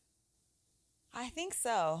 I think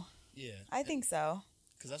so. Yeah. I think so.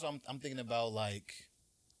 Because that's what I'm thinking about, like,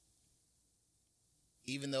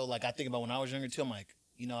 even though, like, I think about when I was younger, too, I'm like,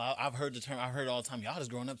 I've heard the term, I've heard it all the time, y'all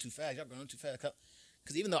just growing up too fast,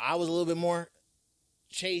 Because even though I was a little bit more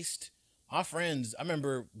chaste, my friends, I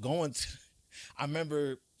remember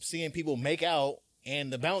seeing people make out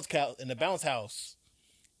in the bounce house,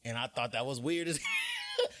 and I thought that was weird as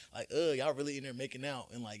like, y'all really in there making out,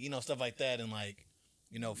 and like, stuff like that, and like,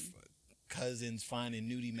 cousins finding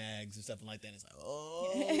nudie mags and stuff like that. And it's like,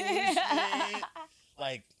 oh shit.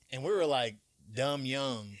 Like, and we were like dumb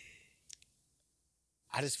young.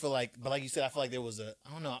 I just feel like, but like you said, I feel like there was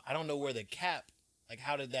I don't know where the cap, like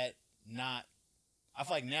how did that not, I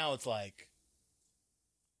feel like now it's like,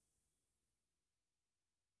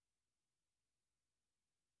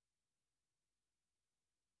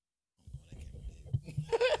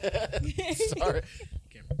 sorry.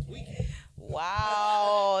 Camera tweaking.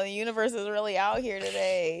 Wow, the universe is really out here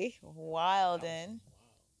today. Wildin'.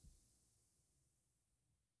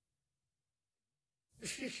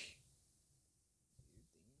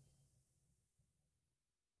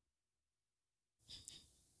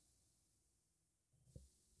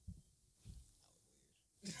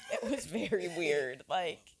 It was very weird.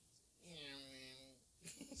 Like,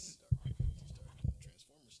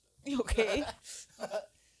 okay.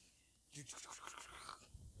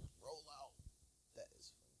 Roll out. That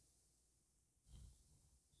is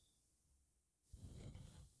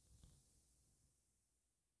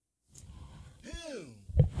funny. Boom.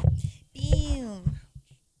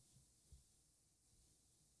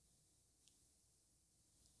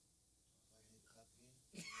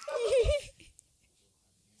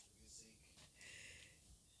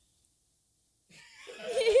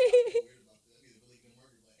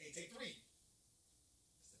 Hey, take 3.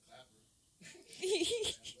 It's the clapper.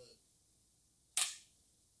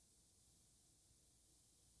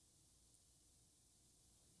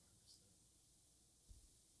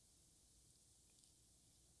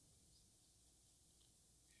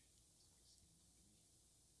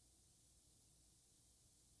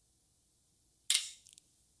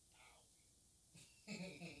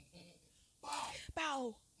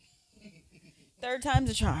 Bow. Third time's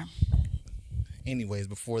a charm. Anyways,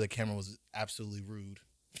 before the camera was absolutely rude.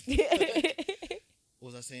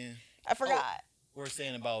 What was I saying? I forgot. We were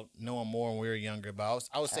saying about knowing more when we were younger, but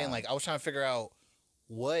I was saying like I was trying to figure out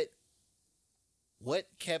what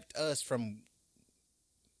kept us from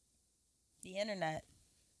the internet.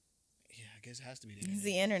 Yeah, I guess it has to be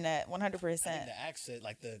the internet. 100%. I think the access,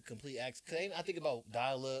 like the complete access. Cause I think about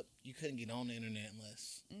dial-up. You couldn't get on the internet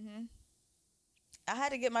unless. I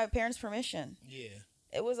had to get my parents' permission. Yeah.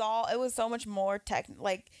 It was so much more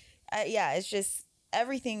it's just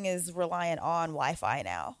everything is reliant on Wi-Fi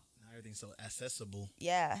now. Everything's so accessible.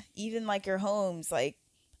 Yeah, even like your homes, like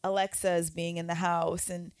Alexa's being in the house,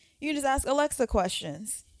 and you can just ask Alexa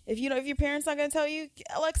questions. If your parents not gonna tell you,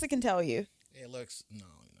 Alexa can tell you. Yeah, Alexa, no,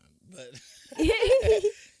 but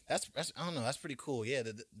that's I don't know. That's pretty cool. Yeah,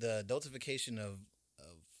 the adultification of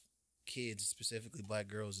kids, specifically black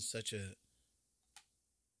girls, is such a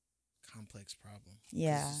complex problem.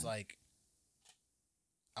 Yeah, it's like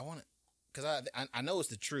I want to, because I know it's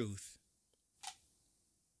the truth,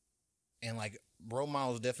 and like role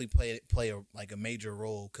models definitely play a major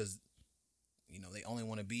role, because they only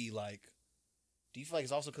want to be like. Do you feel like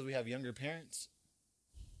it's also because we have younger parents?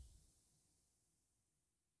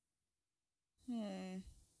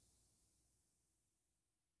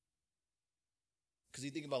 Because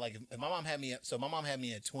you think about like if my mom had me at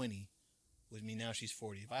 20, with me now she's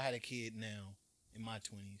 40. If I had a kid now in my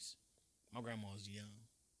 20s, my grandma was young.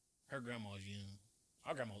 Her grandma was young.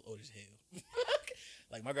 Our grandma was old as hell.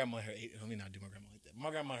 Like my grandma in her 80s. Let me not do my grandma like that.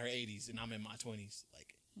 My grandma in her 80s and I'm in my 20s.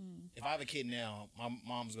 Like if I have a kid now, my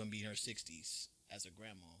mom's gonna be in her 60s as a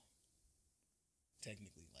grandma.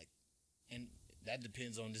 Technically, like, and that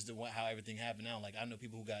depends on just how everything happened now. Like I know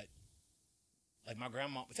people who got, like my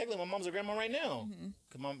grandma. Technically, my mom's a grandma right now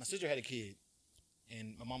because my sister had a kid,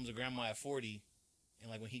 and my mom's a grandma at 40, and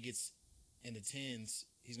like when he gets in the tens,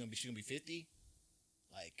 she's gonna be 50.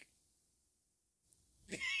 Like,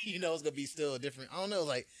 it's gonna be still a different. I don't know.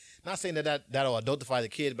 Like, not saying that'll adultify the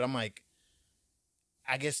kid, but I'm like,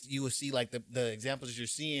 I guess you would see like the examples that you're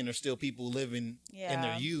seeing are still people living in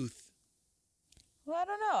their youth. Well, I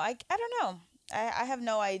don't know. I don't know. I have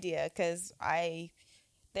no idea, because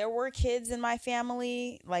there were kids in my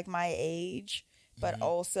family like my age, but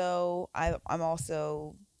also I'm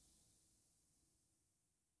also,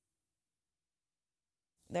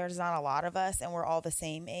 there's not a lot of us and we're all the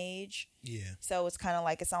same age. Yeah. So it's kind of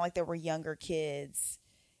like, it's not like there were younger kids,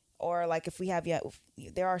 or like if we have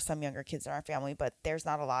there are some younger kids in our family, but there's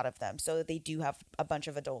not a lot of them. So they do have a bunch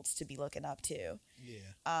of adults to be looking up to.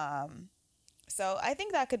 Yeah. So I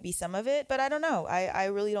think that could be some of it, but I don't know. I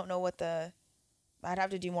really don't know I'd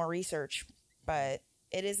have to do more research, but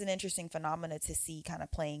it is an interesting phenomena to see kind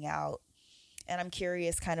of playing out. And I'm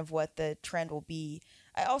curious kind of what the trend will be.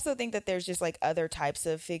 I also think that there's just like other types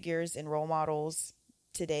of figures and role models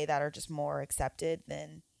today that are just more accepted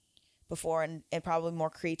than before, and probably more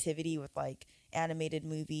creativity with like animated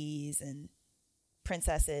movies and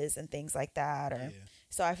princesses and things like that.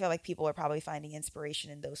 So I feel like people are probably finding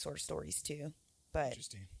inspiration in those sort of stories too. But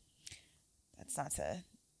interesting. That's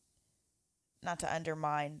not to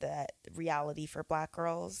undermine that reality for black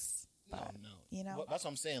girls. But, no. Well, that's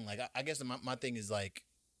what I'm saying. Like, I guess my thing is like,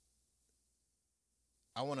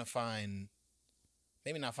 I want to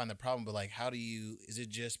maybe not find the problem, but like, is it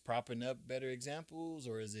just propping up better examples,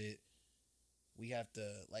 or is it, we have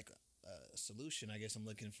to, like, a solution, I guess I'm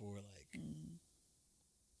looking for, like,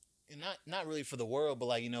 and not really for the world, but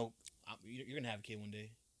like, you're going to have a kid one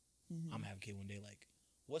day. I'm going to have a kid one day. Like,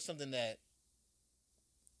 what's something that,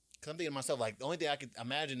 because I'm thinking to myself, like, the only thing I could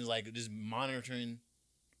imagine is like just monitoring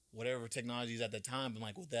whatever technology is at the time, but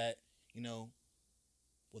like, with that, will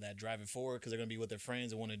that drive it forward? Because they're going to be with their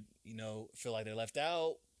friends and want to, feel like they're left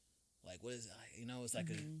out. Like, what is, it's like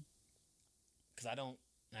because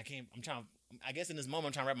I guess in this moment,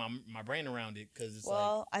 I'm trying to wrap my brain around it, because it's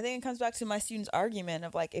I think it comes back to my students' argument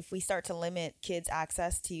of like, if we start to limit kids'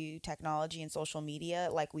 access to technology and social media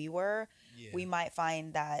like we were, we might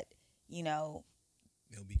find that, They'll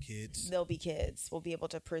be kids. We'll be able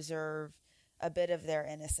to preserve a bit of their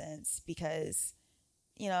innocence, because,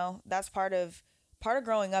 that's part of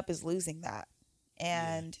growing up is losing that.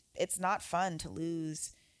 And it's not fun to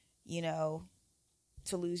lose, your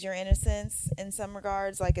innocence in some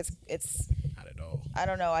regards. Like it's not at all. I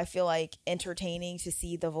don't know. I feel like entertaining to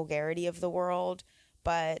see the vulgarity of the world,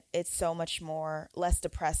 but it's so much less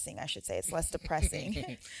depressing. I should say it's less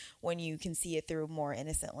depressing when you can see it through more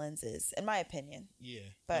innocent lenses, in my opinion. Yeah,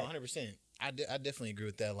 but 100%. I definitely agree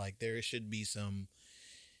with that. Like, there should be some,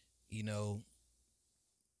 I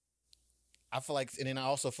feel like, and then I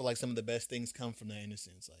also feel like some of the best things come from that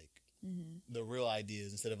innocence, like the real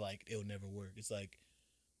ideas, instead of like, it'll never work. It's like,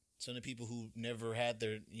 some of the people who never had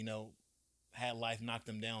their, had life knock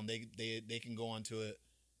them down, they can go on to it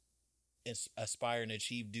and aspire and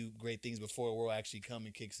achieve, do great things before a world actually come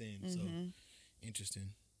and kicks in. So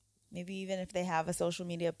interesting. Maybe even if they have a social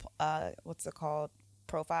media, what's it called,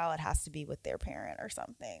 profile, it has to be with their parent or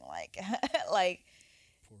something. Like,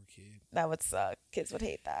 Poor kid. That would suck. Kids would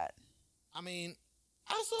hate that. I mean,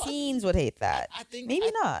 teens would hate that. I think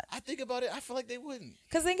maybe not. I think about it. I feel like they wouldn't.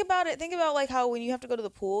 Because think about like how when you have to go to the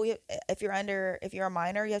pool, if you're a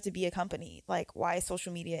minor, you have to be accompanied. Like, why is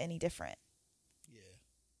social media any different? Yeah,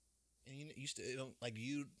 and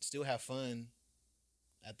you still have fun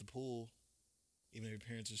at the pool, even if your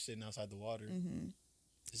parents are sitting outside the water. Mm-hmm.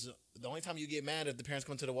 The only time you get mad if the parents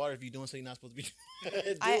come to the water if you're doing something you're not supposed to be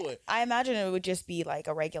doing. I imagine it would just be like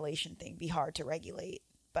a regulation thing, be hard to regulate,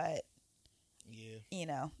 but.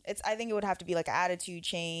 Yeah. I think it would have to be like an attitude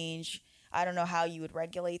change. I don't know how you would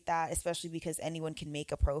regulate that, especially because anyone can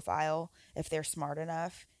make a profile if they're smart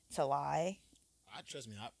enough to lie. Trust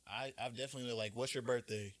me, I've definitely like, what's your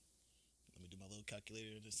birthday? Let me do my little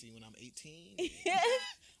calculator to see when I'm 18.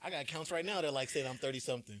 I got accounts right now that like say I'm 30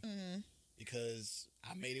 something because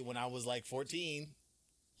I made it when I was like 14.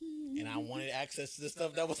 And I wanted access to the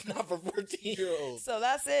stuff that was not for 14-year-olds. So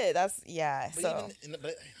that's it. I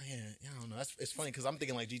don't know. It's funny because I'm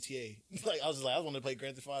thinking like GTA. Like I was wanting to play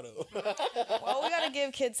Grand Theft Auto. Well, we gotta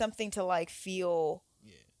give kids something to like feel,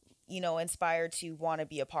 inspired to want to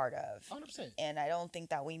be a part of. 100%. And I don't think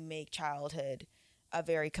that we make childhood a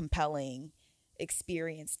very compelling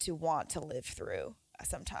experience to want to live through.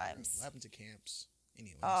 Sometimes. What happened to camps?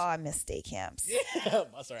 Anyways. Oh, I miss day camps. Yeah,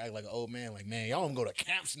 I started acting like an old man. Like, man, y'all don't go to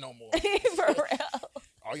camps no more. For real.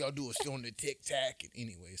 All y'all do is sit on the Tic Tac.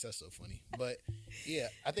 Anyways, that's so funny. But yeah,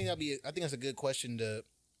 I think that's a good question to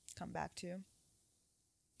come back to.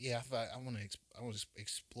 Yeah, I want to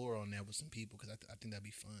explore on that with some people because I think that'd be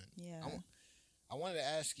fun. Yeah. I wanted to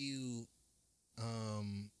ask you,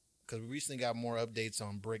 because we recently got more updates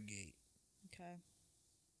on Brickgate. Okay.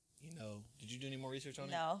 Did you do any more research on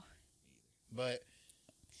it? No. But.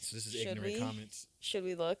 So this is ignorant comments. Should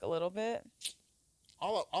we look a little bit?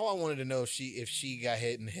 All I wanted to know if she got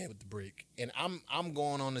hit in the head with the brick, and I'm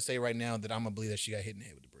going on to say right now that I'm gonna believe that she got hit in the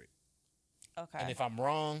head with the brick. Okay. And if I'm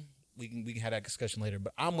wrong, we can have that discussion later.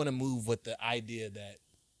 But I'm gonna move with the idea that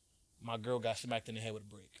my girl got smacked in the head with a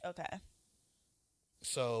brick. Okay.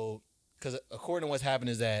 So, because according to what's happened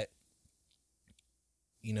is that,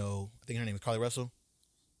 I think her name is Carly Russell.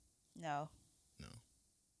 No.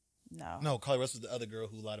 No, Carly Russell's the other girl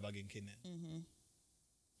who lied about getting kidnapped. Mm-hmm.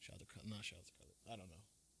 Shout out to Carly. I don't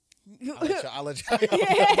know. I'll let you.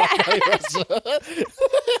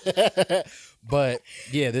 But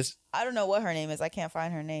yeah, this. I don't know what her name is. I can't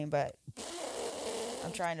find her name, but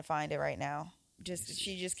I'm trying to find it right now.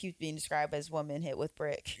 She just keeps being described as woman hit with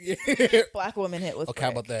brick. Black woman hit with brick. Okay,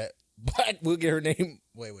 how about that? Black. We'll get her name.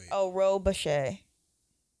 Wait. Oh, Ro Bachet.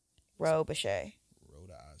 Rhoda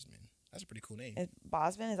Osman. That's a pretty cool name.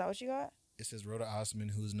 Bosman, is that what you got? It says Rhoda Osman,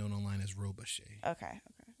 who's known online as Ro Bachet. Okay.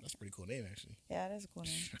 That's a pretty cool name, actually. Yeah, it is a cool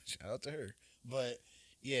name. Shout out to her. But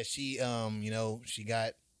yeah, she,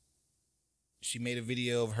 she made a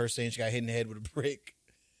video of her saying she got hit in the head with a brick,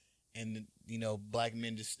 and black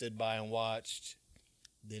men just stood by and watched.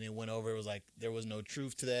 Then it went over. It was like there was no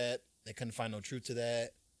truth to that. They couldn't find no truth to that.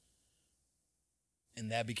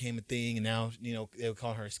 And that became a thing, and now, they would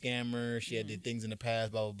call her a scammer. She had did things in the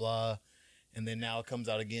past, blah, blah, blah. And then now it comes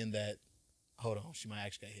out again that, hold on, she might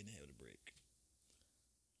actually got hit in the head with a brick.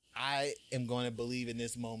 I am going to believe in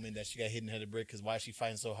this moment that she got hit in the head with a brick, because why is she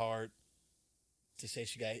fighting so hard to say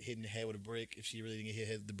she got hit in the head with a brick? If she really didn't get hit in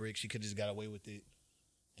the head with the brick, she could have just got away with it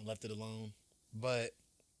and left it alone. But,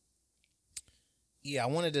 yeah, I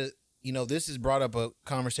wanted to, this has brought up a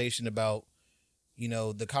conversation about,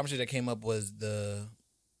 the conversation that came up was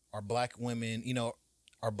our black women,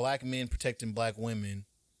 are black men protecting black women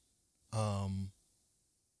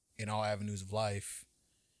in all avenues of life.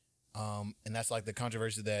 And that's like the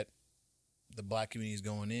controversy that the black community is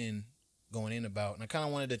going in about. And I kind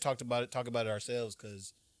of wanted to talk about it ourselves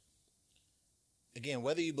because, again,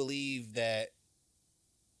 whether you believe that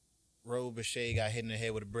Ro Bachet got hit in the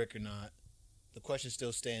head with a brick or not, the question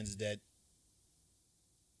still stands is that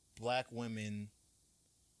black women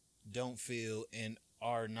don't feel and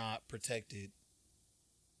are not protected,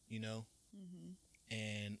 Mm-hmm.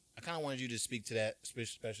 And I kind of wanted you to speak to that,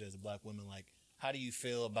 especially as a black woman. Like, how do you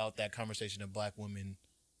feel about that conversation of black women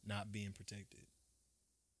not being protected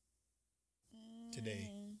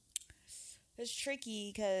today? It's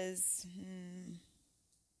tricky because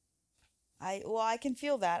I can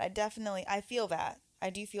feel that. I feel that.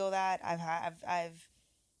 I do feel that.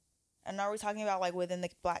 And are we talking about like within the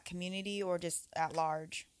Black community or just at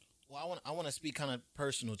large? Well, I want to speak kind of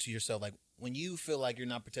personal to yourself. Like when you feel like you're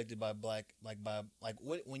not protected by Black,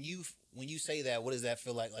 what when you say that, what does that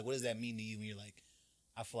feel like? Like what does that mean to you when you're like,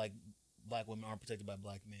 I feel like Black women aren't protected by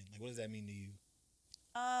Black men? Like what does that mean to you?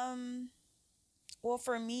 Well,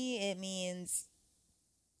 for me, it means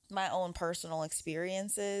my own personal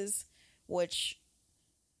experiences, which,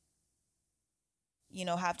 you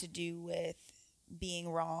know, have to do with being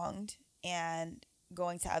wronged and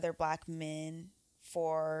going to other Black men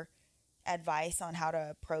for advice on how to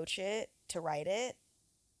approach it, to right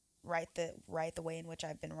the way in which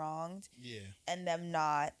I've been wronged. Yeah. And them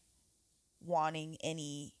not wanting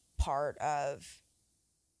any part of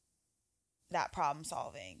that problem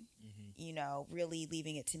solving. You know, really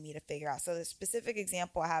leaving it to me to figure out. So the specific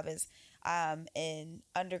example I have is in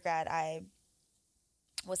undergrad, I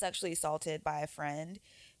was sexually assaulted by a friend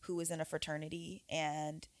who was in a fraternity,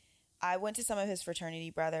 and I went to some of his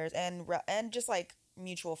fraternity brothers and just like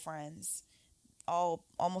mutual friends,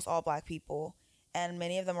 almost all Black people, and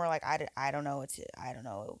many of them were like, I don't know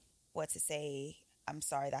what to say. I'm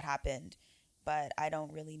sorry that happened, but I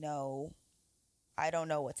don't know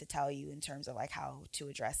what to tell you in terms of like how to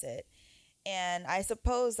address it. And I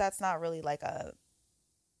suppose that's not really like a,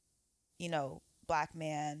 you know, Black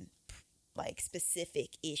man like specific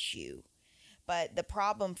issue. But the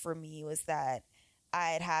problem for me was that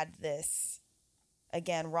I had this,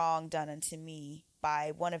 again, wrong done unto me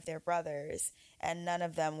by one of their brothers, and none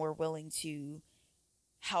of them were willing to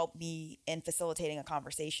help me in facilitating a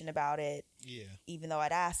conversation about it. Yeah. Even though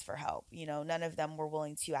I'd asked for help, you know, none of them were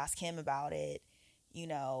willing to ask him about it, you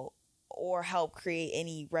know, or help create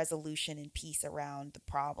any resolution and peace around the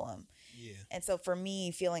problem. Yeah. And so for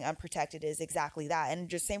me, feeling unprotected is exactly that. And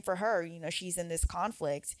just same for her, you know, she's in this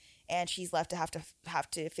conflict and she's left to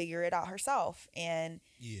have to figure it out herself. And,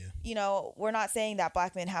 you know, we're not saying that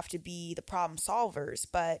Black men have to be the problem solvers,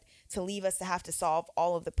 but to leave us to have to solve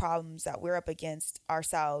all of the problems that we're up against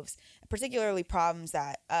ourselves, particularly problems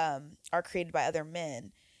that are created by other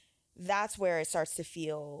men, that's where it starts to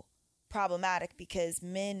feel problematic, because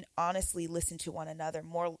men honestly listen to one another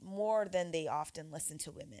more than they often listen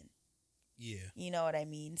to women. Yeah. You know what I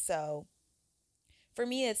mean? So for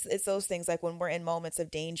me, it's those things like when we're in moments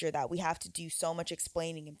of danger that we have to do so much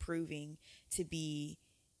explaining and proving to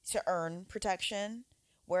earn protection.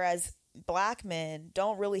 Whereas Black men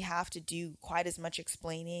don't really have to do quite as much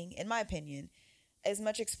explaining, in my opinion,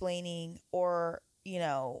 or, you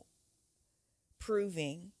know,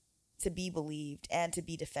 proving to be believed and to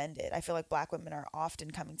be defended. I feel like Black women are often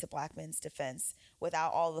coming to Black men's defense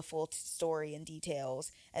without all the full story and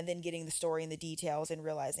details, and then getting the story and the details and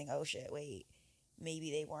realizing, oh shit, wait, maybe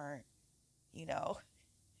they weren't, you know,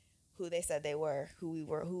 who they said they were, who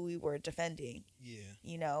we were defending. Yeah.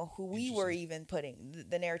 You know, who we were even putting,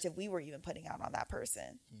 the narrative we were even putting out on that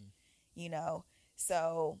person. You know,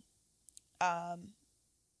 so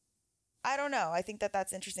I don't know. I think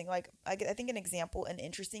that's interesting. Like, I think an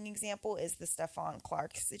interesting example is the Stephon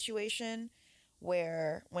Clark situation,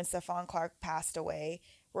 where when Stephon Clark passed away,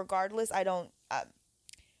 regardless,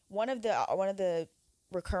 one of the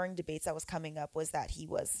recurring debates that was coming up was that he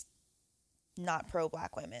was not pro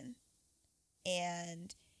Black women.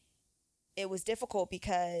 And it was difficult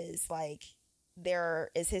because, like,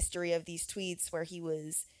 there is history of these tweets where he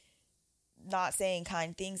was not saying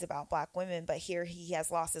kind things about Black women, but here he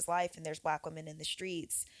has lost his life and there's Black women in the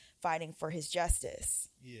streets fighting for his justice.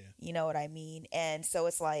 Yeah. You know what I mean? And so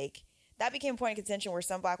it's like, that became a point of contention where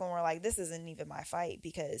some Black women were like, this isn't even my fight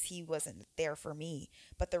because he wasn't there for me.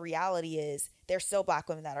 But the reality is there's still Black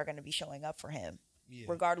women that are going to be showing up for him,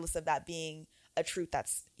 regardless of that being a truth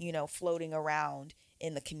that's, you know, floating around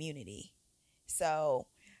in the community. So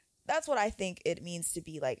that's what I think it means to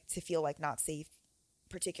be like, to feel like not safe,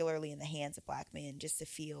 particularly in the hands of Black men, just to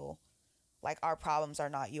feel like our problems are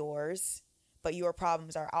not yours, but your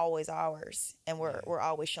problems are always ours, and we're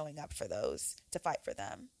always showing up for those, to fight for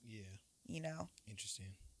them. Yeah. You know?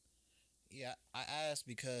 Interesting. Yeah, I asked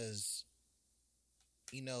because,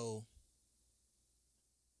 you know,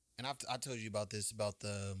 and I told you about this, about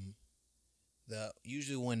the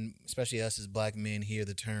usually when, especially us as Black men, hear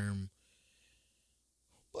the term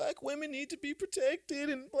Black women need to be protected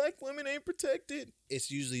and Black women ain't protected, it's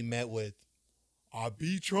usually met with, I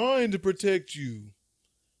be trying to protect you,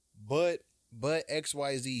 but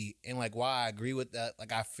XYZ. And like, why I agree with that,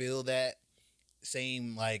 like, I feel that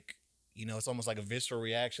same, like, you know, it's almost like a visceral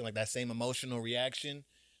reaction, like that same emotional reaction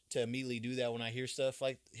to immediately do that when I hear stuff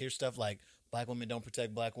like Black women don't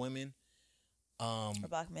protect Black women. Or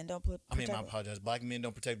Black men don't I apologize. Black men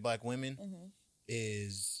don't protect Black women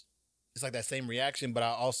is it's like that same reaction, but I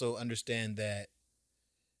also understand that,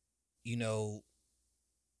 you know,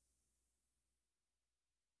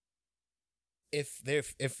 if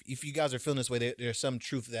you guys are feeling this way, there's some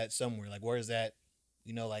truth to that somewhere. Like, where is that?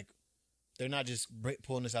 You know, like they're not just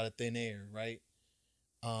pulling this out of thin air, right?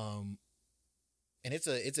 And it's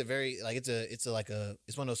a very like it's one of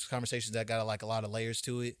those conversations that got like a lot of layers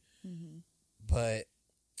to it. Mm-hmm. But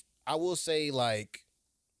I will say, like,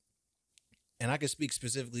 and I can speak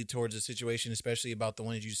specifically towards the situation, especially about the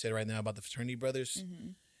one that you said right now about the fraternity brothers.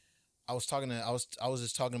 Mm-hmm. I was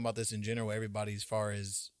just talking about this in general, everybody, as far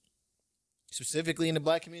as specifically in the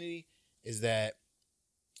black community, is that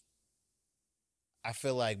I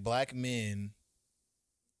feel like black men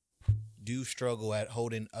do struggle at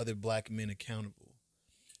holding other black men accountable.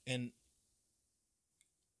 And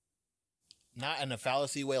not in a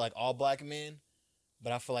fallacy way, like all black men,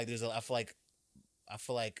 but I feel like I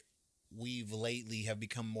feel like we've lately have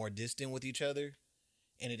become more distant with each other,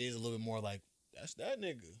 and it is a little bit more like, that's that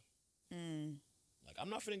nigga. Like, I'm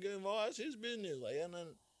not finna get involved. It's his business. Like,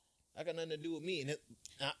 I got nothing to do with me. And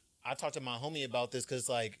I talked to my homie about this because,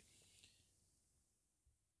 like,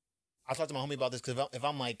 if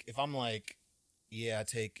I'm like, yeah,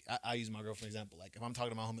 I use my girl for example. Like, if I'm talking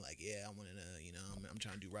to my homie, like, yeah, I want to, you know, I'm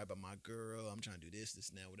trying to do right by my girl. I'm trying to do this, and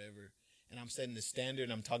that, whatever. And I'm setting the standard,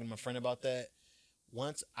 and I'm talking to my friend about that.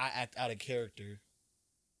 Once I act out of character,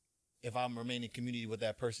 if I'm remaining in community with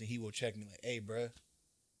that person, he will check me like, hey, bruh,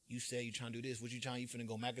 you say you trying to do this. What you finna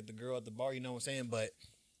go mack at the girl at the bar? You know what I'm saying? But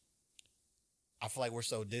I feel like we're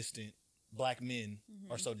so distant. Black men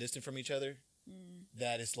are so distant from each other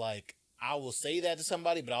that it's like, I will say that to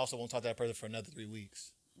somebody, but I also won't talk to that person for another 3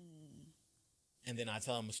 weeks. And then I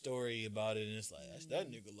tell them a story about it, and it's like, that's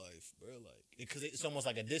that nigga life, bro. Like, because it's almost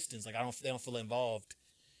like a distance. Like, they don't feel involved.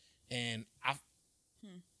 And I feel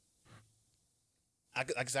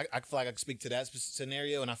like I can speak to that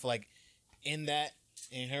scenario, and I feel like in that,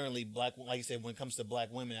 inherently black, like you said, when it comes to black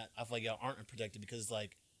women, I feel like y'all aren't protected because it's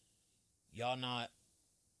like, y'all not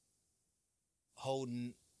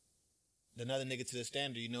holding another nigga to the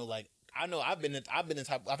standard, you know. Like, I know I've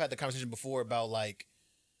had the conversation before about, like,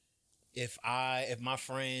 if my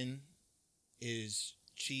friend is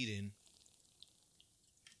cheating,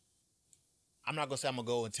 I'm not gonna say I'm gonna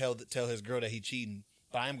go and tell his girl that he cheating,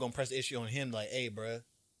 but I am gonna press the issue on him, like, hey, bruh,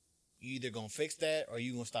 you either gonna fix that or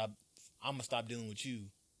you gonna stop. I'm gonna stop dealing with you.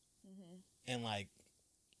 And, like,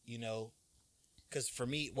 you know, because for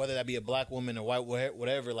me, whether that be a black woman or white,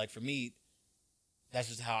 whatever, like, for me, that's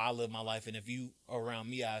just how I live my life. And if you are around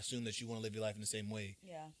me, I assume that you want to live your life in the same way.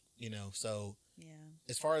 Yeah. You know, so yeah.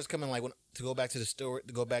 As far as coming, like, to go back to the story,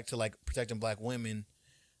 to go back to, like, protecting black women,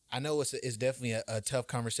 I know it's definitely a tough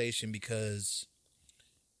conversation because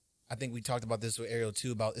I think we talked about this with Ariel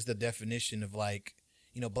too, about it's the definition of, like,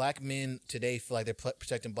 you know, black men today feel like they're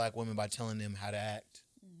protecting black women by telling them how to act,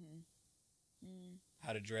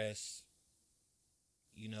 how to dress,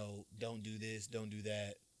 you know, don't do this, don't do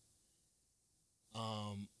that.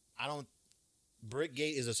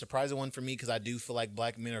 Brickgate is a surprising one for me because I do feel like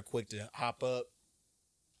black men are quick to hop up.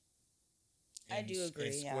 I do agree.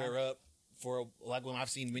 And square up for a black woman. I've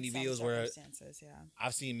seen many videos where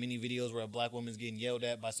a black woman's getting yelled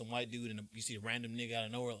at by some white dude, and you see a random nigga out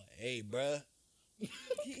of nowhere like, "Hey, bruh,"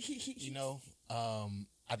 you know.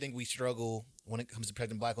 I think we struggle when it comes to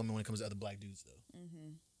protecting black women when it comes to other black dudes, though.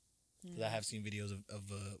 Because I have seen videos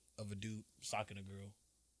of a dude socking a girl,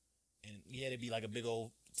 and yeah, it'd be like a big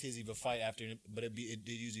old tizzy of a fight after, but it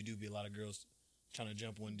usually do be a lot of girls trying to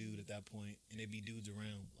jump one dude at that point, and it'd be dudes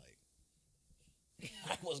around like,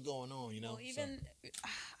 what's going on, you know? Well, even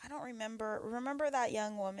I don't remember that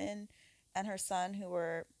young woman and her son who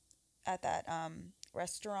were at that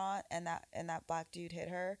restaurant, and that black dude hit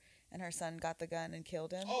her, and her son got the gun and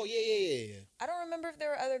killed him. Oh yeah. I don't remember if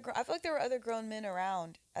there were I feel like there were other grown men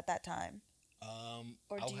around at that time.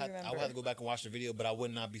 Or do you remember? I would have to go back and watch the video, but I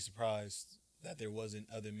would not be surprised that there wasn't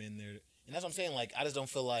other men there. And that's what I'm saying. Like, I just don't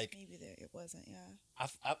feel like maybe it wasn't. Yeah.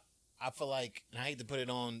 I feel like, and I hate to put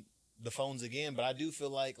it on the phones again, but I do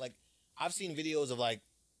feel like I've seen videos of, like,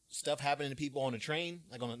 stuff happening to people on a train,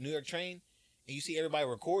 like on a New York train, and you see everybody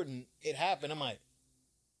recording it happen. I'm like,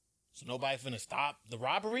 so nobody finna stop the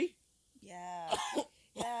robbery? Yeah.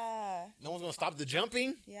 Yeah. No one's gonna stop the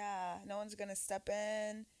jumping? Yeah. No one's gonna step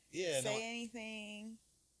in. Yeah. Say anything.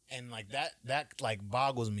 And, like, that like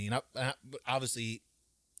boggles me. And obviously,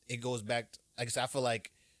 it goes back to, like I said, I feel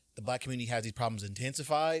like the black community has these problems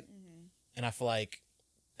intensified, and I feel like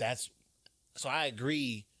so I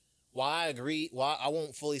agree. While I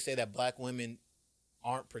won't fully say that black women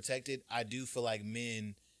aren't protected, I do feel like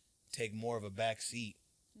men take more of a back seat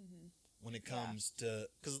when it comes to,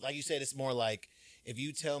 because like you said, it's more like if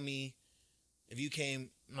you came,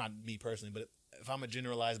 not me personally, but if I'm a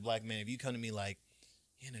generalized black man, if you come to me like,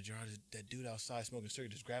 yeah, Najjar, that dude outside smoking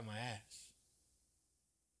cigarette just grabbed my ass,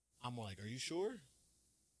 I'm more like, are you sure?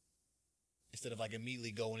 Instead of like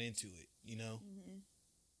immediately going into it, you know? Mm-hmm.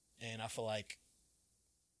 And I feel like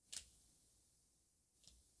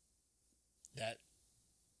that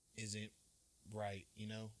isn't right, you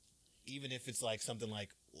know? Even if it's like something like,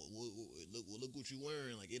 well, look what you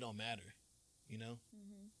wearing, like it don't matter, you know?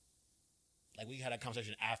 Mm-hmm. Like we had a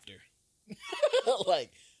conversation after,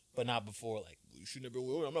 like, but not before. Like you should never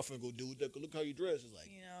wear. I'm not gonna go do with that. Look how you dress. It's like,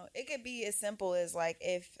 you know, it could be as simple as like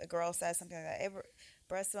if a girl says something like that, hey,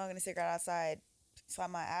 bro, smoking a cigarette outside, slap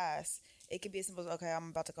my ass. It could be as simple as, okay, I'm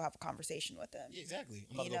about to go have a conversation with him. Yeah, exactly.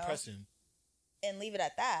 I'm about to go press him, and leave it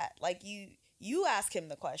at that. Like you ask him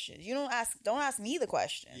the questions. You don't ask me the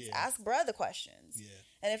questions. Yeah. Ask bruh the questions. Yeah.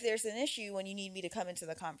 And if there's an issue when you need me to come into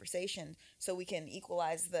the conversation so we can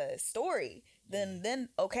equalize the story, then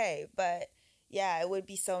okay. But yeah, it would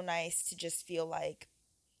be so nice to just feel like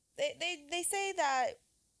they say that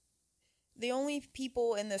the only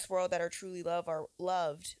people in this world that are truly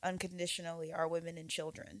loved unconditionally are women and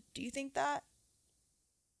children. Do you think that?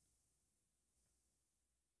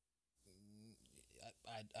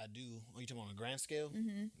 I do. Are you talking on a grand scale?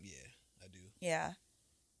 Mm-hmm. Yeah, I do. Yeah.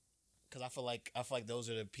 Because I feel like those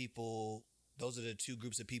are the people. Those are the two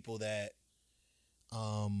groups of people that,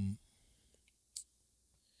 Did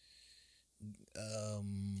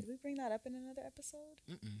we bring that up in another episode?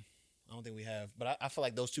 I don't think we have. But I feel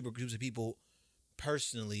like those two groups of people,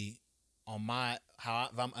 personally, if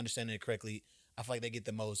I'm understanding it correctly, I feel like they get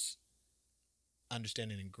the most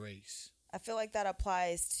understanding and grace. I feel like that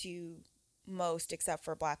applies to most except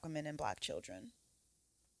for black women and black children.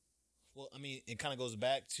 Well, I mean, it kind of goes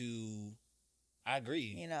back to, I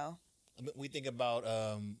agree. You know, we think about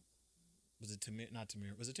was it Tamir? Not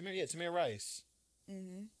Tamir. Was it Tamir? Yeah, Tamir Rice.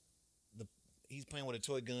 Mm-hmm. He's playing with a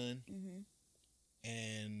toy gun,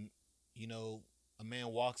 and you know,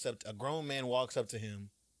 a grown man walks up to him,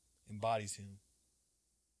 and bodies him,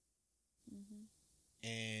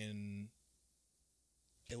 and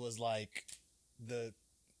it was like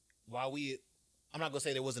I'm not gonna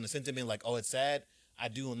say there wasn't a sentiment like, oh, it's sad. I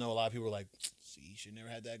do know a lot of people were like, see, you should never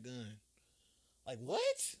have that gun. Like,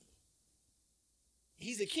 what?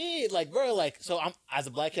 He's a kid. Like, bro, like, so I'm, as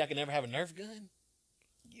a black kid, I can never have a Nerf gun?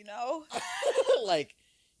 You know? Like,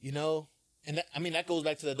 you know? And that goes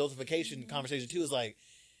back to the adultification conversation, too. Is like,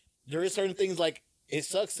 there is certain things, like, it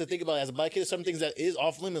sucks to think about as a black kid. Some things that is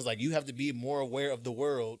off limits. Like, you have to be more aware of the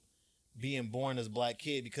world being born as a black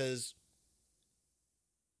kid because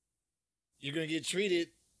you're going to get treated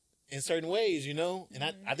in certain ways, you know? And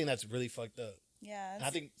I think that's really fucked up. Yeah. And I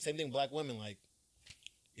think same thing with black women. Like,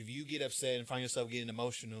 if you get upset and find yourself getting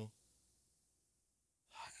emotional,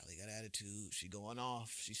 Allie got attitude. She going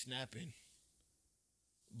off. She snapping.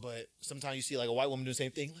 But sometimes you see like a white woman do the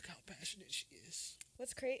same thing. Look how passionate she is.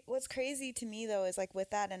 What's crazy to me though is like with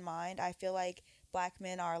that in mind, I feel like black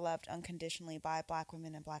men are loved unconditionally by black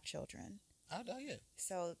women and black children. Yeah.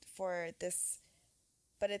 So for this,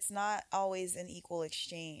 but it's not always an equal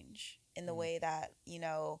exchange in the way that, you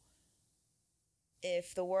know,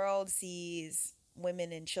 if the world sees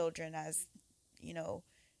women and children as, you know,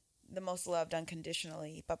 the most loved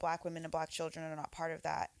unconditionally, but black women and black children are not part of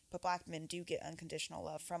that. But black men do get unconditional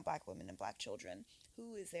love from black women and black children.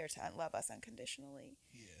 Who is there to love us unconditionally?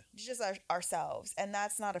 Yeah. Just ourselves. And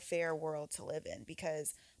that's not a fair world to live in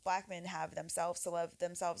because black men have themselves to love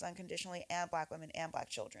themselves unconditionally and black women and black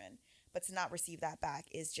children. But to not receive that back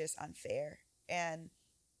is just unfair. And,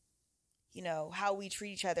 you know, how we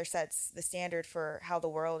treat each other sets the standard for how the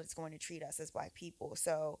world is going to treat us as black people.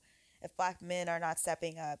 So if black men are not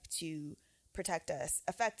stepping up to protect us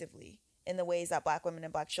effectively in the ways that black women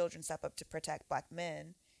and black children step up to protect black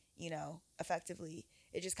men, you know, effectively,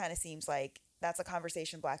 it just kind of seems like that's a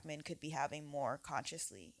conversation black men could be having more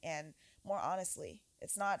consciously and more honestly.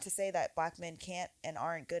 It's not to say that black men can't and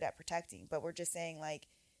aren't good at protecting, but we're just saying like,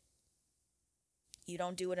 you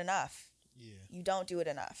don't do it enough. Yeah. You don't do it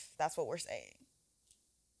enough. That's what we're saying.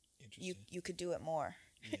 Interesting. You could do it more.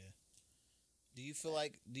 Yeah. Do you feel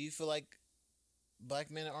like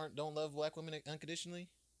black men don't love black women unconditionally?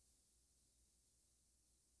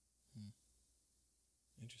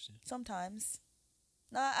 Interesting. Sometimes.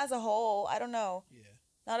 Not as a whole. I don't know. Yeah.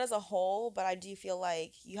 Not as a whole, but I do feel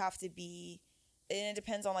like you have to be, and it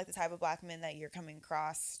depends on like the type of black men that you're coming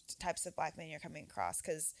across, types of black men you're coming across,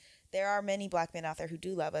 because there are many black men out there who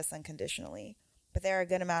do love us unconditionally, but there are a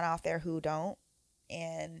good amount out there who don't.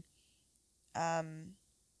 And,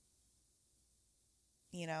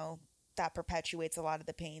 you know, that perpetuates a lot of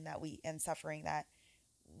the pain that and suffering that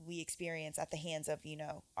we experience at the hands of, you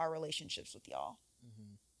know, our relationships with y'all.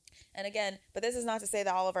 Mm-hmm. And again, but this is not to say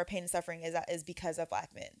that all of our pain and suffering is because of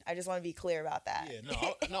Black men. I just want to be clear about that. Yeah,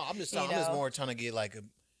 no, I'm just more trying to get like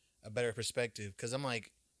a better perspective, because I'm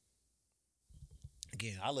like,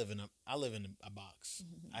 again, I live in a box.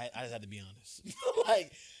 Mm-hmm. I just have to be honest.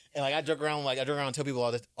 I joke around and tell people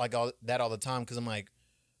all the time, because I'm like,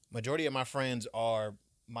 majority of my friends are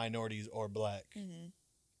minorities or Black. Mm-hmm.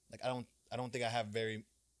 Like I don't think I have very.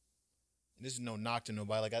 This is no knock to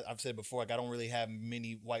nobody. Like I've said before, like I don't really have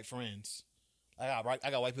many white friends. I got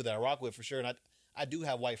white people that I rock with for sure, and I do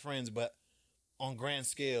have white friends, but on grand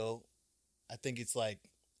scale, I think it's like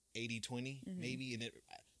 80-20, mm-hmm. maybe, and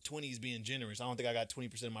 20 is being generous. I don't think I got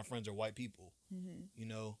 20% of my friends are white people. Mm-hmm. You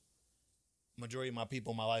know, majority of my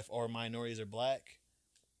people in my life are minorities or Black,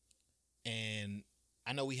 and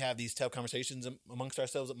I know we have these tough conversations amongst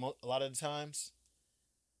ourselves a lot of the times.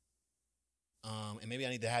 And maybe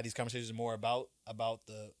I need to have these conversations more about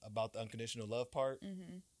the unconditional love part.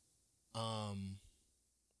 Mm-hmm.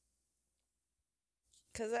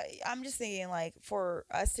 Because I'm just thinking, like, for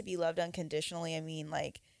us to be loved unconditionally, I mean,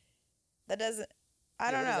 like, that doesn't.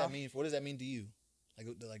 I don't know. What does that mean to you?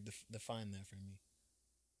 Like define that for me.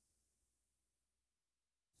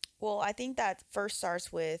 Well, I think that first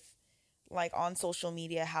starts with, like, on social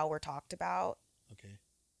media, how we're talked about. Okay.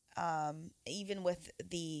 Even with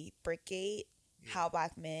the Brickgate, how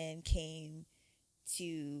Black men came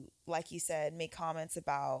to, like you said, make comments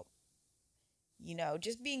about, you know,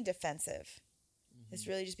 just being defensive. Mm-hmm. It's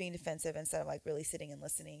really just being defensive instead of like really sitting and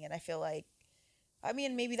listening. And I feel like, I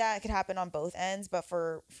mean, maybe that could happen on both ends, but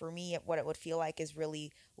for me, what it would feel like is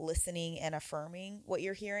really listening and affirming what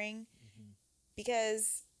you're hearing. Mm-hmm.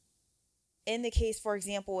 Because in the case, for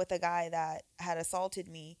example, with a guy that had assaulted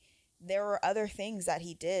me, there were other things that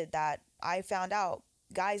he did that I found out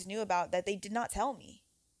guys knew about that they did not tell me.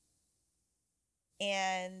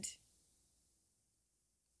 And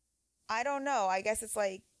I don't know. I guess it's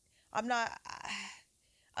like,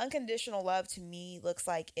 unconditional love to me looks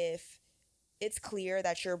like if it's clear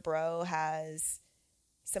that your bro has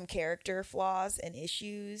some character flaws and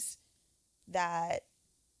issues, that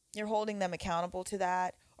you're holding them accountable to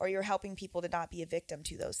that, or you're helping people to not be a victim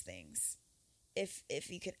to those things. If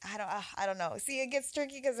you could, I don't know. See, it gets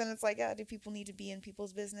tricky because then it's like, do people need to be in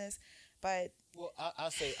people's business? But well, I'll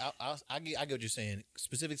say I get what you're saying.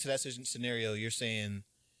 Specific to that scenario, you're saying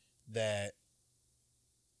that,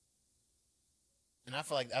 and I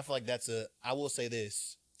feel like that's I will say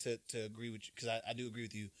this to agree with you, because I do agree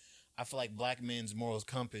with you. I feel like Black men's morals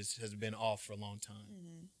compass has been off for a long time.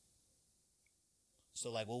 Mm-hmm.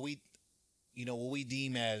 So like what we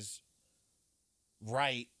deem as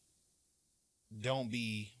right don't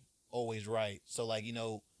be always right. So like, you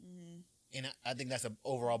know, mm-hmm. and I think that's an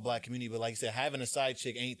overall Black community. But like you said, having a side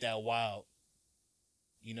chick ain't that wild,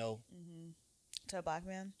 you know. Mm-hmm. To a Black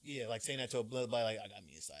man? Yeah, like saying that to a Black, like, I got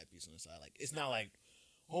me a side piece on the side. Like, it's not like,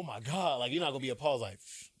 oh my God, like you're not gonna be appalled. Like,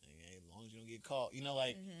 as long as you don't get caught, you know,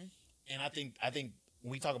 like. Mm-hmm. And I think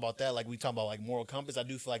when we talk about that, like we talk about like moral compass, I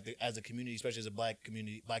do feel like as a community, especially as a Black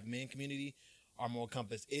men community, our moral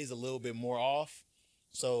compass is a little bit more off.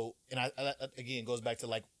 So, and I again, goes back to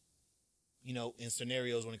like, you know, in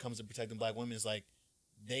scenarios when it comes to protecting Black women, it's like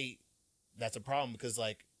that's a problem, because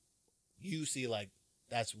like you see like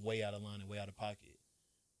that's way out of line and way out of pocket.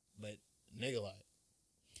 But nigga, like,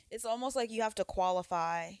 it's almost like you have to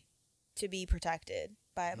qualify to be protected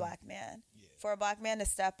by a Black man. Yeah. For a Black man to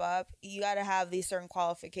step up, you got to have these certain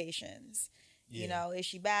qualifications. Yeah. You know, is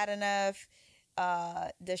she bad enough?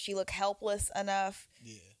 Does she look helpless enough?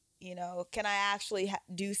 Yeah. You know, can I actually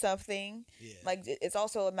do something? Yeah. Like, it's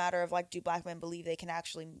also a matter of, like, do Black men believe they can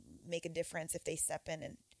actually make a difference if they step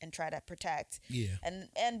in and try to protect? Yeah.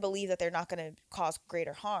 And believe that they're not going to cause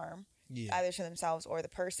greater harm, either to themselves or the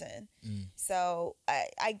person. Mm. So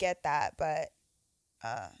I get that, but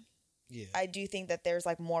I do think that there's,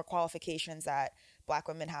 like, more qualifications that Black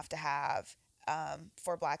women have to have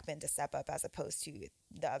for Black men to step up, as opposed to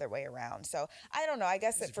the other way around. So I don't know. I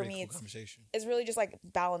guess that for me, it's really just like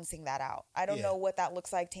balancing that out. I don't know what that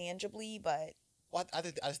looks like tangibly, but I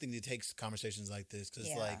just think it takes conversations like this, because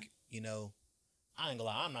like, you know, I ain't gonna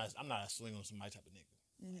lie, I'm not a swing on somebody type of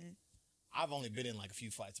nigga. Mm-hmm. I've only been in like a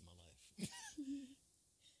few fights in my life,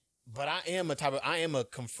 but I am a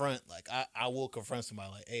confront. Like I will confront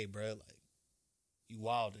somebody like, hey, bro, like you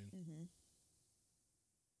wildin'. Mm-hmm.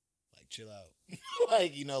 Like, chill out.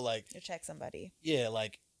 Like, you know, like, you check somebody. Yeah,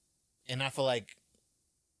 like, and I feel like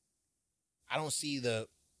I don't see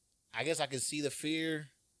I guess I can see the fear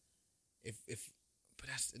if but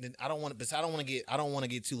that's then I don't want to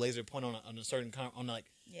get too laser point on a certain on like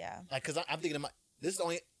because I'm thinking about this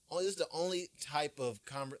is the only type of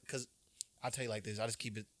because I'll tell you like this. I just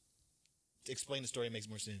keep it to explain the story. It makes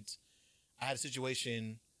more sense. I had a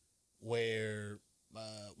situation where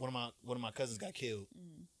one of my cousins got killed.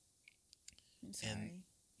 I'm sorry.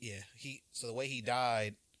 And so the way he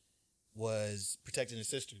died was protecting his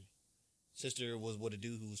sister. Sister was with a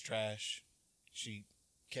dude who was trash. She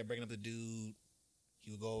kept breaking up the dude. He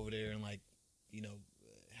would go over there and like,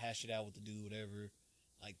 hash it out with the dude, whatever,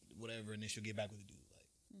 and then she'll get back with the dude. Like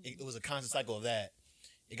it was a constant cycle of that.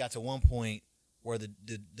 It got to one point where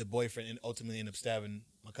the boyfriend ultimately ended up stabbing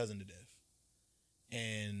my cousin to death.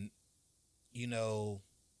 And,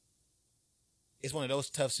 it's one of those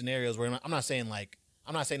tough scenarios where I'm not saying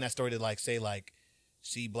that story to like say like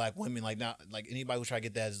see black women like not like anybody who try to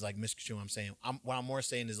get that is like misconstruing what I'm saying. What I'm more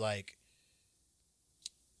saying is like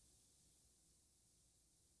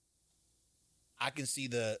I can see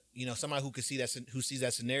somebody who sees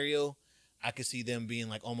that scenario, I could see them being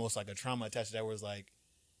like almost like a trauma attached to that where it's like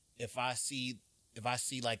if I see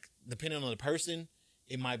like depending on the person,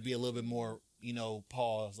 it might be a little bit more,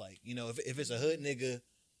 pause like, if it's a hood nigga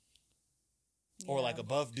or like a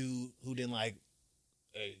buff dude who didn't like,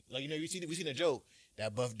 hey, like, we seen a joke,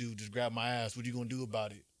 that buff dude just grabbed my ass, what you gonna do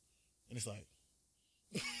about it? And it's like,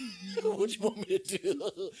 what you want me to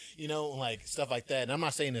do? Like stuff like that. And I'm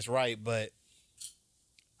not saying it's right, but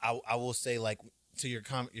I will say like to your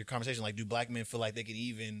conversation, like, do black men feel like they could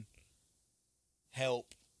even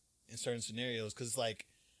help in certain scenarios? Because it's like,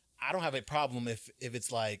 I don't have a problem if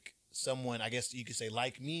it's like someone, I guess you could say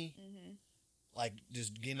like me, like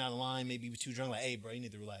just getting out of line, maybe too drunk, like, hey, bro, you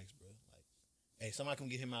need to relax, bro. Like, hey, somebody come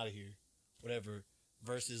get him out of here, whatever.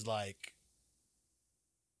 Versus like,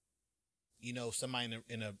 somebody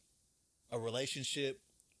in a relationship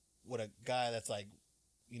with a guy that's like,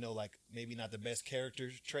 like maybe not the best character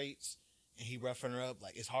traits, and he roughing her up.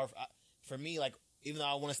 Like it's hard for me. Like even though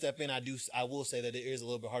I want to step in, I will say that it is a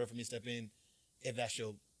little bit harder for me to step in if that's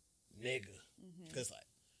your nigga, because like,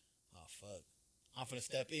 oh fuck, I'm finna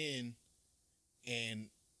step in. And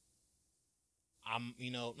I'm,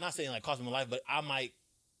 not saying like cost me my life, but I might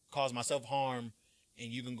cause myself harm, and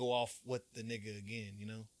you can go off with the nigga again,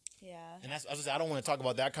 Yeah. And I don't want to talk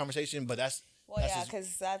about that conversation, but that's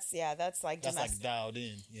because that's like that's like dialed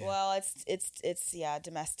in. Yeah. Well, it's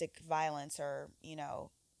domestic violence or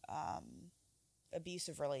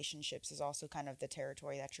abusive relationships is also kind of the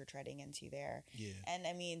territory that you're treading into there. Yeah. And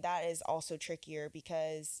I mean that is also trickier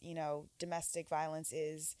because domestic violence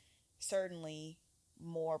is certainly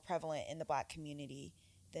more prevalent in the black community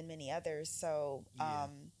than many others. So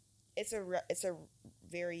it's a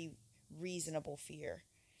very reasonable fear.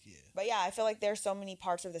 Yeah. But yeah, I feel like there's so many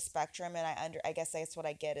parts of the spectrum, and I guess that's what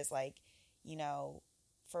I get is like,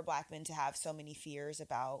 for black men to have so many fears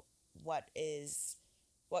about what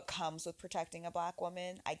comes with protecting a black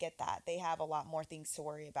woman. I get that. They have a lot more things to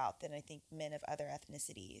worry about than I think men of other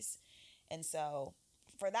ethnicities. And so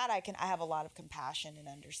for that I have a lot of compassion and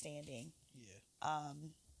understanding. Yeah.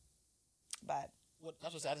 But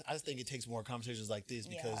that's what I just think it takes more conversations like this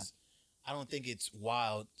because I don't think it's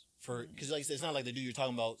wild because like I said, it's not like the dude you're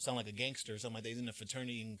talking about sound like a gangster or something like that. He's in a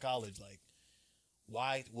fraternity in college. Like,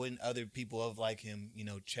 why wouldn't other people of like him,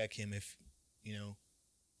 check him if,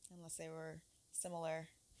 unless they were similar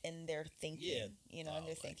in their thinking, in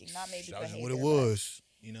their thinking, not maybe that's behavior. What it was,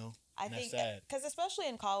 I think because especially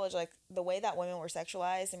in college, like the way that women were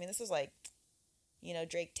sexualized. I mean, this was like,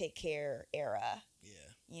 Drake Take Care era.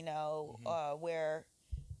 Yeah. Where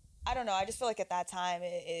I don't know. I just feel like at that time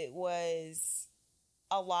it was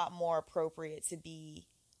a lot more appropriate to be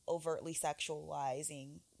overtly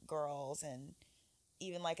sexualizing girls and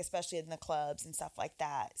even like especially in the clubs and stuff like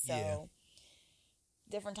that. So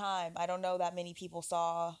different time. I don't know that many people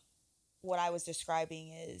saw what I was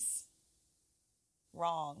describing as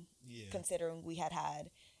wrong, considering we had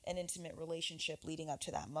an intimate relationship leading up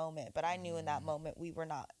to that moment. But I knew in that moment we were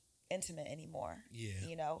not intimate anymore.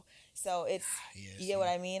 So it's you get what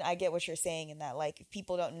I mean? I get what you're saying in that, like, if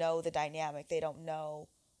people don't know the dynamic, they don't know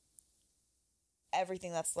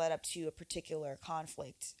everything that's led up to a particular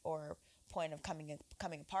conflict or point of coming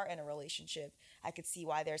apart in a relationship. I could see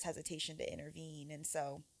why there's hesitation to intervene. And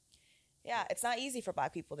so it's not easy for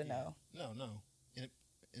black people to know. No. And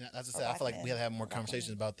as I said, I feel like we have to have more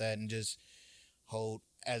conversations about that and just hold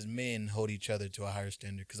each other to a higher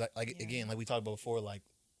standard. Because again, like we talked about before, like,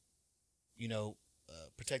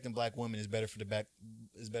 protecting black women is better for the black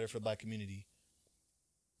community.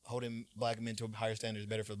 Holding black men to a higher standard is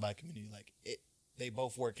better for the black community. Like they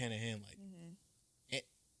both work hand in hand. Like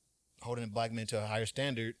holding black men to a higher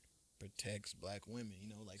standard protects black women, you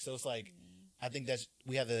know, like, so it's like, I think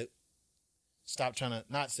we have to stop trying to,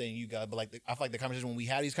 not saying you guys, but like, I feel like the conversation when we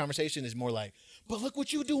have these conversations is more like, but look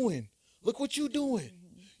what you doing. Look what you doing.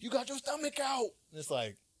 You got your stomach out. And it's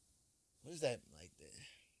like, what is that? Like,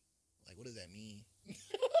 what does that mean?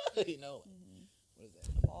 You know, what is that?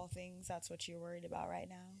 Of all things, that's what you're worried about right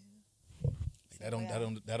now. That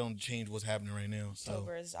don't change what's happening right now. So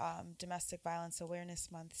October is Domestic Violence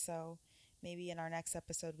Awareness Month, so maybe in our next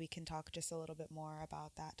episode we can talk just a little bit more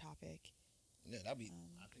about that topic. Yeah, I think that'd be a dope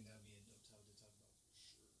topic to talk about for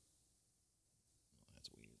sure. Oh, that's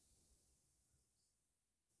weird.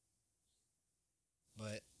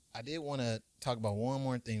 But I did want to talk about one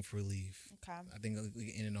more thing for leave. Okay. I think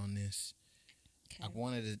we can end it on this. Okay. I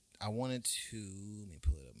wanted to. Let me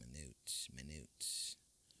pull it up. My notes.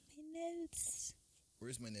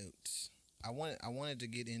 Where's my notes? I wanted to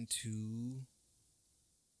get into.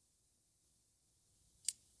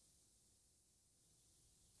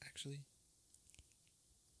 Actually,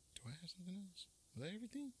 do I have something else? Was that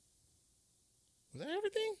everything?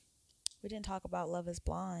 We didn't talk about Love is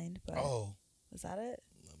Blind, but was that it?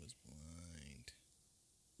 Love is Blind.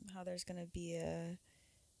 How there's going to be a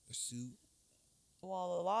suit.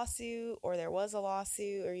 Well, a lawsuit, or there was a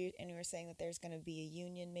lawsuit, and you were saying that there's going to be a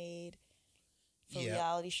union made for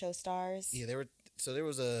reality show stars. Yeah, there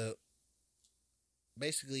was a.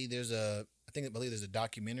 Basically, I believe there's a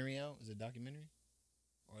documentary out. Is it a documentary?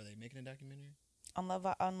 Or are they making a documentary? On Love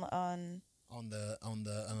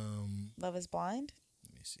Love is Blind?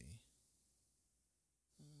 Let me see.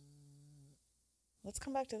 Let's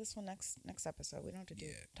come back to this one next episode. We don't have to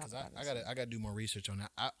talk about it. I gotta do more research on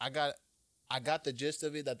that. I got the gist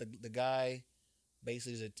of it, that the guy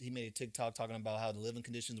basically he made a TikTok talking about how the living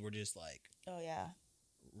conditions were just like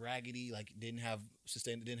raggedy, like didn't have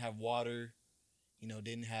water, you know,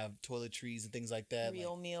 didn't have toiletries and things like that.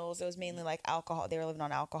 Real meals. It was mainly like alcohol. They were living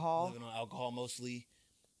on alcohol. Mostly,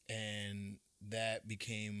 and that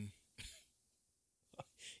became,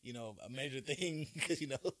 you know, a major thing because, you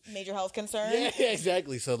know, major health concern. Yeah,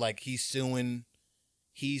 exactly. So like he's suing,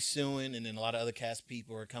 and then a lot of other cast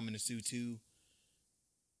people are coming to sue too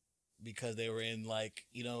because they were in, like,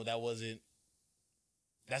 you know, that's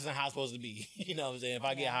not how it's supposed to be. You know what I'm saying? If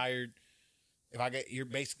I get hired, you're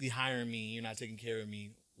basically hiring me, you're not taking care of me.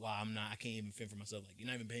 Well, I can't even fend for myself. Like, you're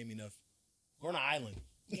not even paying me enough. We're on an island.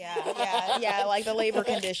 Yeah. Like the labor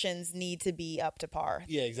conditions need to be up to par.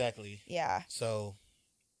 Yeah, exactly. Yeah. So,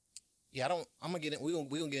 yeah, we're gonna get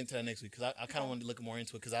into that next week because I kind of wanted to look more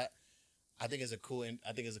into it because I think it's a cool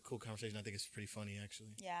conversation. I think it's pretty funny,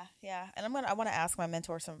 actually. Yeah. And I want to ask my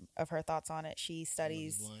mentor some of her thoughts on it. She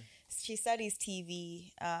studies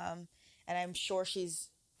TV, and I'm sure she's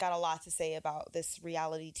got a lot to say about this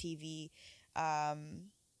reality TV,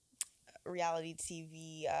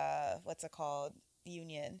 what's it called?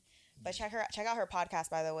 Union. But check out her podcast,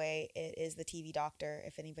 by the way. It is The TV Doctor.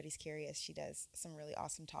 If anybody's curious, she does some really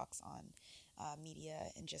awesome talks on media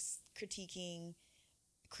and just critiquing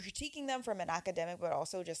them from an academic, but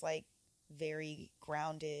also just like very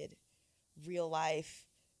grounded, real life,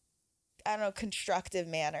 constructive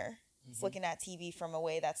manner. It's looking at TV from a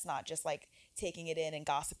way that's not just like taking it in and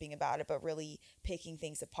gossiping about it, but really picking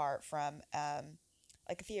things apart from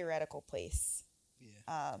like a theoretical place.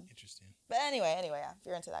 Yeah, interesting. But anyway, if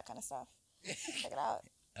you're into that kind of stuff, check it out.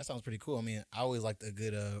 That sounds pretty cool. I mean, I always like a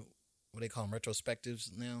good what they call them,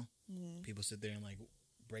 retrospectives now. Mm-hmm. People sit there and like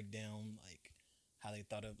break down like how they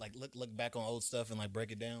thought of, like look back on old stuff and like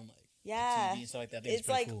break it down, like TV and stuff like that. I think it's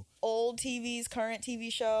pretty like cool. Old TVs, current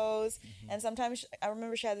TV shows, and sometimes I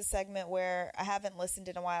remember she had this segment where I haven't listened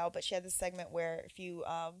in a while, but she had this segment where if you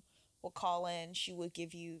will call in, she would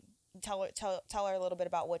give you tell her a little bit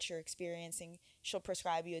about what you're experiencing. She'll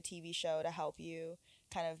prescribe you a TV show to help you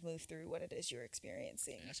kind of move through what it is you're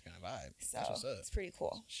experiencing. Yeah, that's kind of vibe. So that's what's up. It's pretty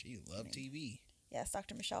cool. She loved TV. Yes,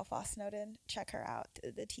 Dr. Michelle Foss Snowden. Check her out,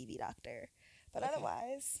 the TV Doctor. But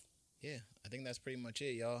otherwise, yeah, I think that's pretty much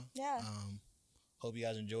it, y'all. Yeah. Hope you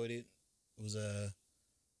guys enjoyed it. It was a,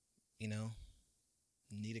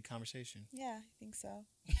 needed conversation. Yeah, I think so.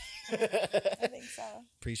 I think so.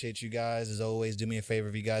 Appreciate you guys as always. Do me a favor,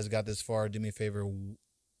 if you guys got this far, do me a favor,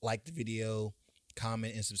 like the video,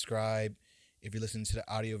 comment, and subscribe. If you're listening to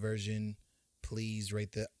the audio version, please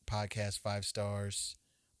rate the podcast 5 stars.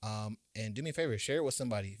 And do me a favor, share it with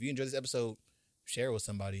somebody. If you enjoyed this episode, share it with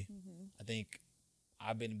somebody. Mm-hmm. I think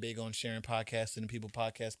I've been big on sharing podcasts and people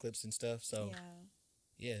podcast clips and stuff. So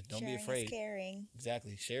yeah, don't sharing be afraid. Is caring.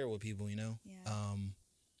 Exactly. Share it with people, Yeah.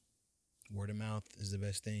 Word of mouth is the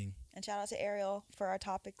best thing. And shout out to Ariel for our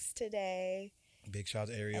topics today. Big shout out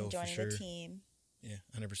to Ariel and joining for sure. The team. Yeah,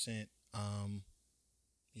 100%.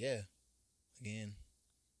 yeah, again,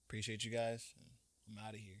 appreciate you guys. I'm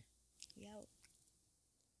out of here. Yeah.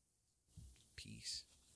 Peace.